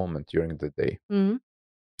moment during the day?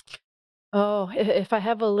 Oh, if I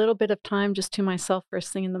have a little bit of time just to myself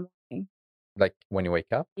first thing in the morning. Like when you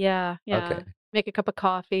wake up? Yeah. Okay. Make a cup of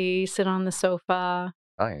coffee, sit on the sofa.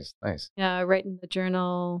 Nice. Yeah, write in the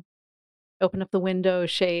journal, open up the window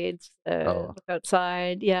shades, look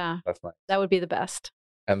outside. Yeah. That's nice. That would be the best.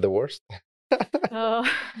 And the worst? Oh.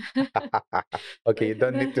 Okay, you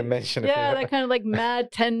don't need to mention it. Yeah, that kind of like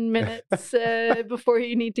mad 10 minutes before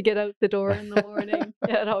you need to get out the door in the morning.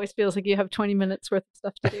 Yeah, it always feels like you have 20 minutes worth of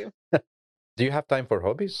stuff to do. Do you have time for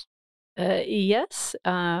hobbies? Yes.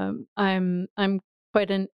 I'm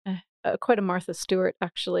quite a Martha Stewart,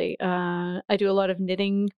 actually. I do a lot of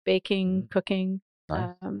knitting, baking, cooking.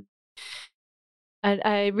 Nice.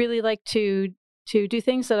 I really like to do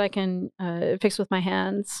things that I can fix with my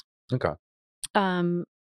hands. Okay.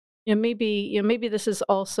 Maybe this is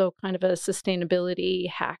also kind of a sustainability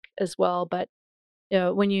hack as well, but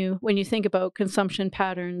when you think about consumption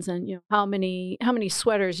patterns and how many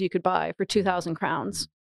sweaters you could buy for 2,000 crowns,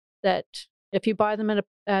 that if you buy them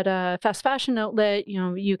at a fast fashion outlet,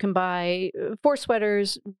 you can buy 4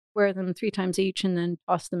 sweaters, wear them 3 times each, and then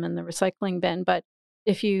toss them in the recycling bin. But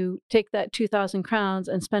if you take that 2,000 crowns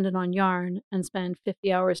and spend it on yarn and spend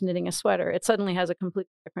 50 hours knitting a sweater, it suddenly has a completely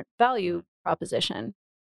different value proposition.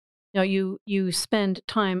 You spend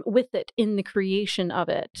time with it in the creation of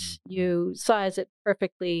it. You size it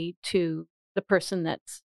perfectly to the person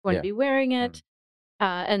that's going to be wearing it.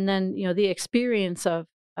 And then, the experience of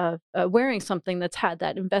wearing something that's had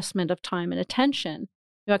that investment of time and attention.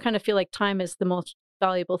 I kind of feel like time is the most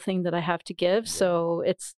valuable thing that I have to give. So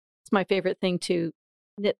it's my favorite thing to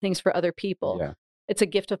knit things for other people. Yeah. It's a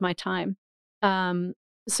gift of my time.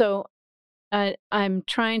 So I'm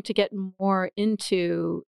trying to get more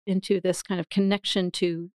into this kind of connection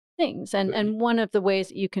to things. And one of the ways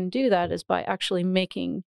that you can do that is by actually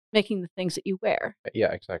making the things that you wear.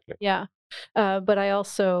 Yeah, exactly. Yeah. But I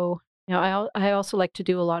also, I also like to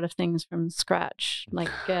do a lot of things from scratch,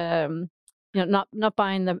 like, not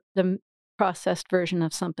buying the processed version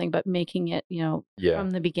of something, but making it, from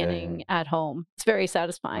the beginning at home. It's very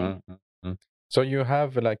satisfying. So you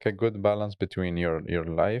have like a good balance between your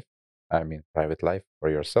life, I mean, private life for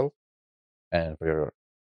yourself and for your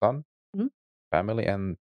son, family,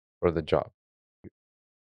 and for the job.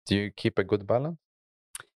 Do you keep a good balance?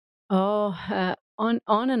 Oh, on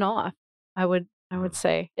and off. I would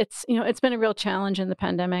say it's it's been a real challenge in the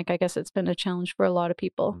pandemic. I guess it's been a challenge for a lot of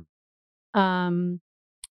people.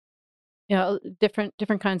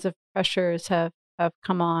 Different kinds of pressures have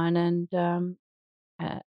come on, and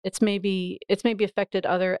it's maybe affected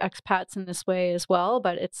other expats in this way as well.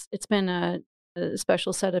 But it's been a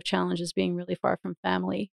special set of challenges being really far from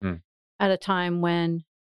family at a time when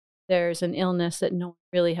there's an illness that no one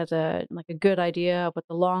really has a good idea of what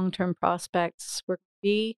the long-term prospects were going to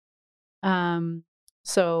be.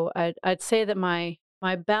 So I'd say that my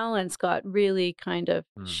balance got really kind of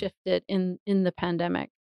shifted in the pandemic.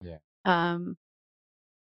 Yeah.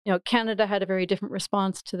 Canada had a very different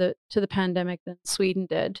response to the pandemic than Sweden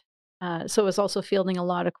did. So it was also fielding a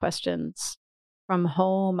lot of questions from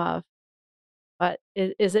home of, but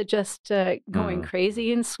is it just going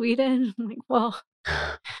crazy in Sweden? I'm like, well,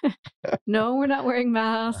 no, we're not wearing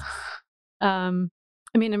masks.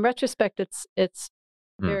 I mean, in retrospect, it's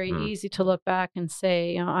very easy to look back and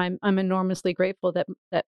say, I'm enormously grateful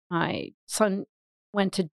that my son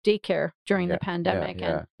went to daycare during the pandemic,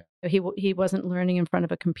 and he wasn't learning in front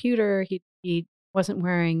of a computer. He wasn't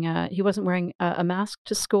wearing a mask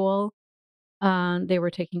to school. They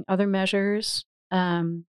were taking other measures.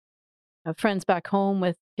 Friends back home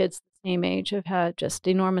with kids the same age have had just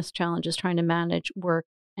enormous challenges trying to manage work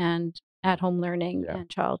and at-home learning and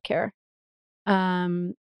childcare.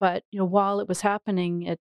 But while it was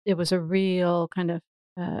happening, it was a real kind of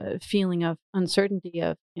feeling of uncertainty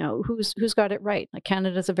of who's got it right. Like,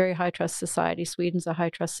 Canada's a very high trust society, Sweden's a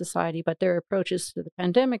high trust society, but their approaches to the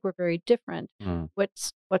pandemic were very different.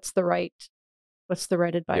 What's the right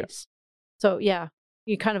advice? So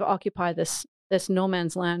you kind of occupy this no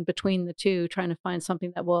man's land between the two, trying to find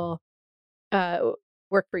something that will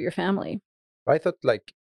work for your family. I thought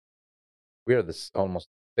like we're this almost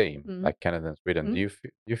same, like Canada and Sweden. Do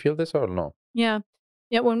you feel this or no? Yeah.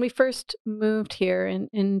 When we first moved here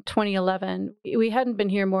in 2011, we hadn't been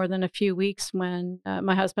here more than a few weeks when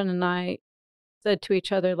my husband and I said to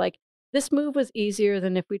each other, like, this move was easier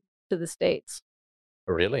than if we went to the States.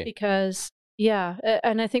 Really? Because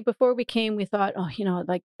and I think before we came, we thought,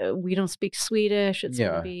 we don't speak Swedish. It's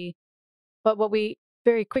going to be, but what we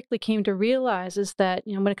very quickly came to realize is that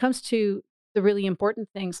when it comes to the really important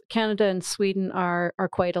things, Canada and Sweden are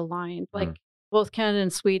quite aligned. Like, both Canada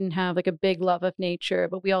and Sweden have like a big love of nature,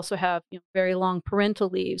 but we also have very long parental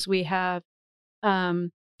leaves. We have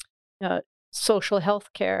social health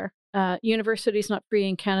care. University's not free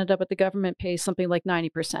in Canada, but the government pays something like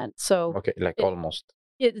 90%. So almost.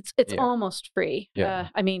 It's almost free.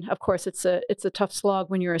 I mean, of course, it's a tough slog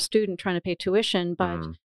when you're a student trying to pay tuition, but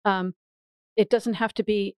it doesn't have to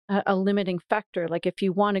be a limiting factor. Like, if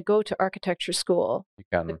you want to go to architecture school, you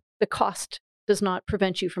can. The cost does not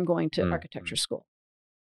prevent you from going to architecture school.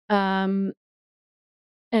 And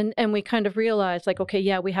we kind of realized, like,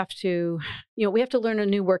 okay, we have to learn a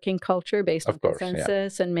new working culture based on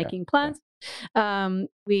consensus and making plans.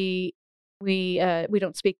 We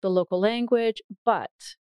don't speak the local language, but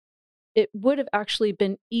it would have actually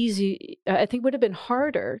been easy. I think would have been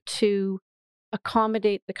harder to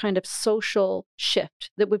accommodate the kind of social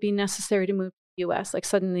shift that would be necessary to move to the U.S. Like,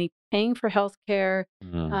 suddenly paying for healthcare,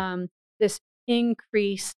 this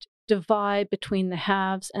increased divide between the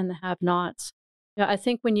haves and the have-nots. I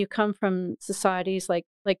think when you come from societies like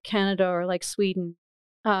Canada or like Sweden,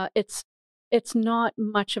 it's not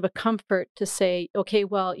much of a comfort to say, okay,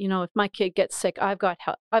 well, if my kid gets sick, I've got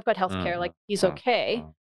healthcare, like, he's okay.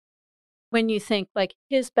 When you think, like,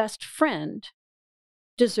 his best friend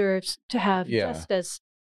deserves to have just as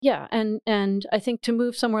and I think to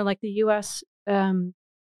move somewhere like the U.S.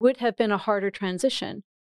 Would have been a harder transition.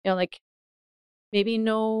 Like, maybe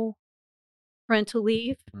no parental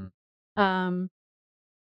leave.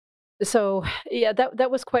 So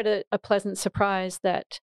that was quite a pleasant surprise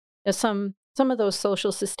that some of those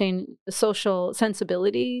social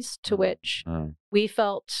sensibilities to which we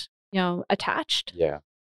felt attached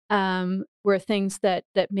were things that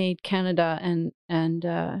made Canada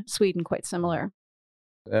and Sweden quite similar.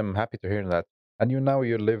 I'm happy to hear that. And you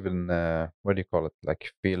live in what do you call it,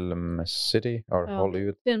 like Film City or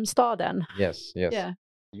Hollywood? Filmstaden. Yes. Yeah.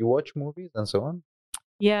 You watch movies and so on?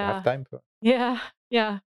 Yeah. You have time for? Yeah.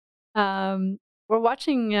 We're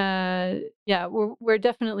watching. We're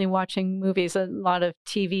definitely watching movies. A lot of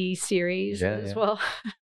TV series as well.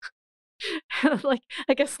 Like,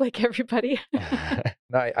 I guess, like everybody.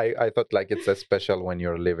 No, I thought like it's a special when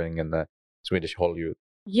you're living in the Swedish Hollywood.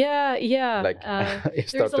 Yeah. Like, you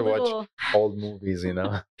start to watch old movies,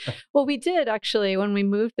 Well, we did actually when we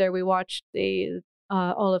moved there. We watched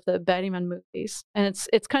all of the Bergman movies, and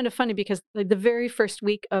it's kind of funny because like the very first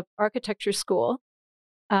week of architecture school,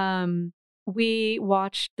 we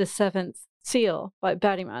watched The Seventh Seal by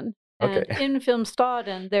Bergman, and in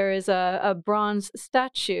Filmstaden there is a bronze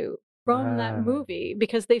statue from that movie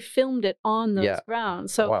because they filmed it on those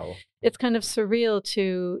grounds. So it's kind of surreal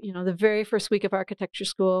to, the very first week of architecture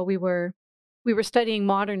school, we were studying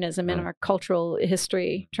modernism in our cultural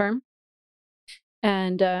history term.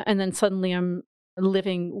 And then suddenly I'm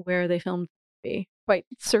living where they filmed the movie. Quite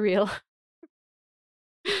surreal.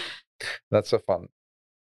 That's so fun.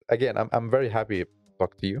 Again, I'm very happy to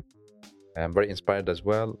talk to you. I'm very inspired as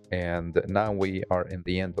well. And now we are in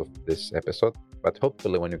the end of this episode. But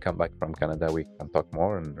hopefully when you come back from Canada, we can talk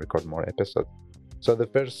more and record more episodes. So the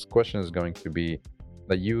first question is going to be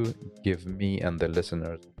that you give me and the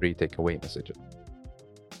listeners 3 takeaway messages.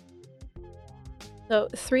 So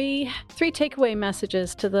three takeaway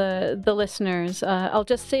messages to the listeners. I'll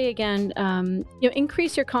just say again,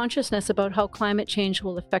 increase your consciousness about how climate change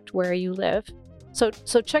will affect where you live. So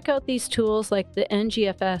check out these tools like the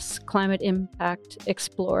NGFS Climate Impact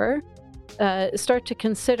Explorer. Start to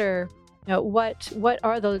consider what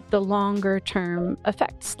are the longer term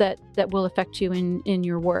effects that will affect you in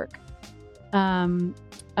your work.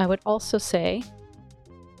 I would also say,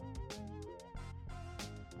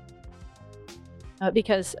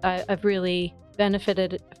 because I've really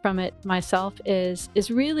benefited from it myself, is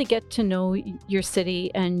really get to know your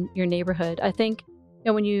city and your neighborhood. I think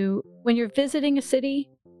when you're visiting a city,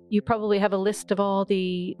 you probably have a list of all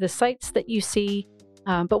the sites that you see.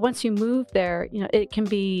 But once you move there, it can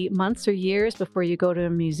be months or years before you go to a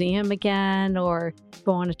museum again or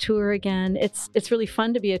go on a tour again. It's really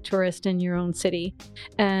fun to be a tourist in your own city,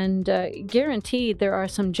 and guaranteed there are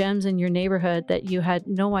some gems in your neighborhood that you had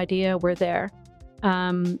no idea were there.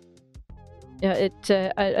 I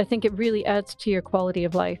think it really adds to your quality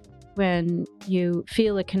of life when you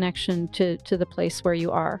feel a connection to the place where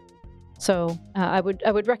you are. So I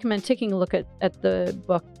would recommend taking a look at the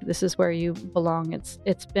book. This is where you belong. It's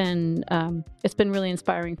been really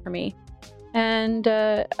inspiring for me, and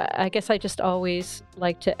I guess I just always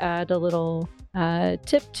like to add a little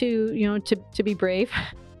tip to be brave.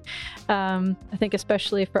 I think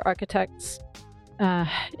especially for architects,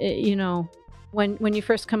 when you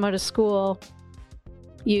first come out of school,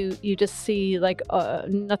 you just see like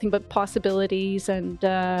nothing but possibilities, and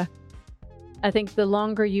I think the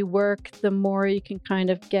longer you work, the more you can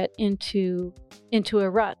kind of get into a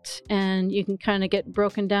rut, and you can kind of get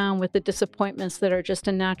broken down with the disappointments that are just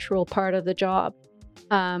a natural part of the job.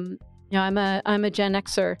 I'm a Gen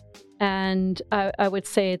Xer, and I would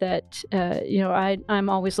say that I'm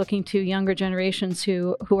always looking to younger generations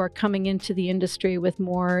who are coming into the industry with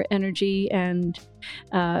more energy and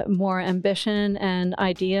more ambition and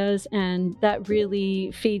ideas, and that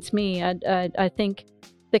really feeds me. I think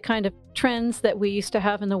the kind of trends that we used to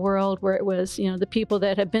have in the world, where it was the people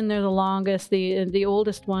that have been there the longest, the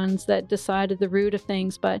oldest ones that decided the root of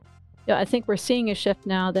things, but I think we're seeing a shift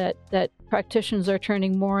now that practitioners are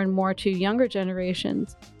turning more and more to younger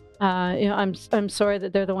generations. I'm sorry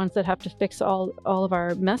that they're the ones that have to fix all of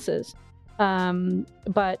our messes,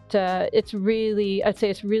 but it's really, I'd say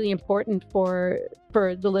it's really important for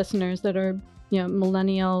the listeners that are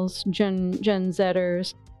millennials, Gen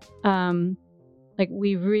Zers. Like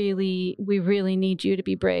we really need you to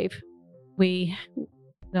be brave. The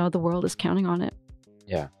world is counting on it.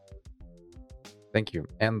 Yeah. Thank you.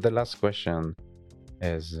 And the last question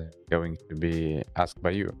is going to be asked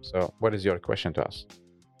by you. So what is your question to us?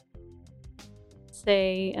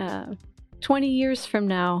 Say 20 years from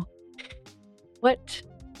now,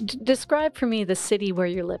 describe for me the city where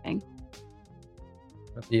you're living.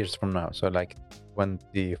 20 years from now, so like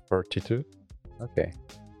 2042? Okay.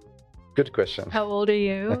 Good question. How old are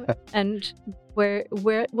you? And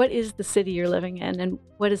what is the city you're living in, and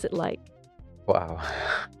what is it like? Wow.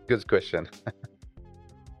 Good question.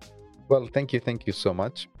 Well, thank you so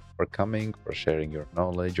much for coming, for sharing your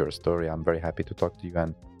knowledge, your story. I'm very happy to talk to you,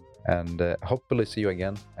 and hopefully see you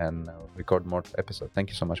again and record more episodes. Thank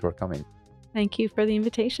you so much for coming. Thank you for the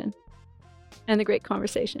invitation and the great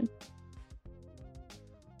conversation.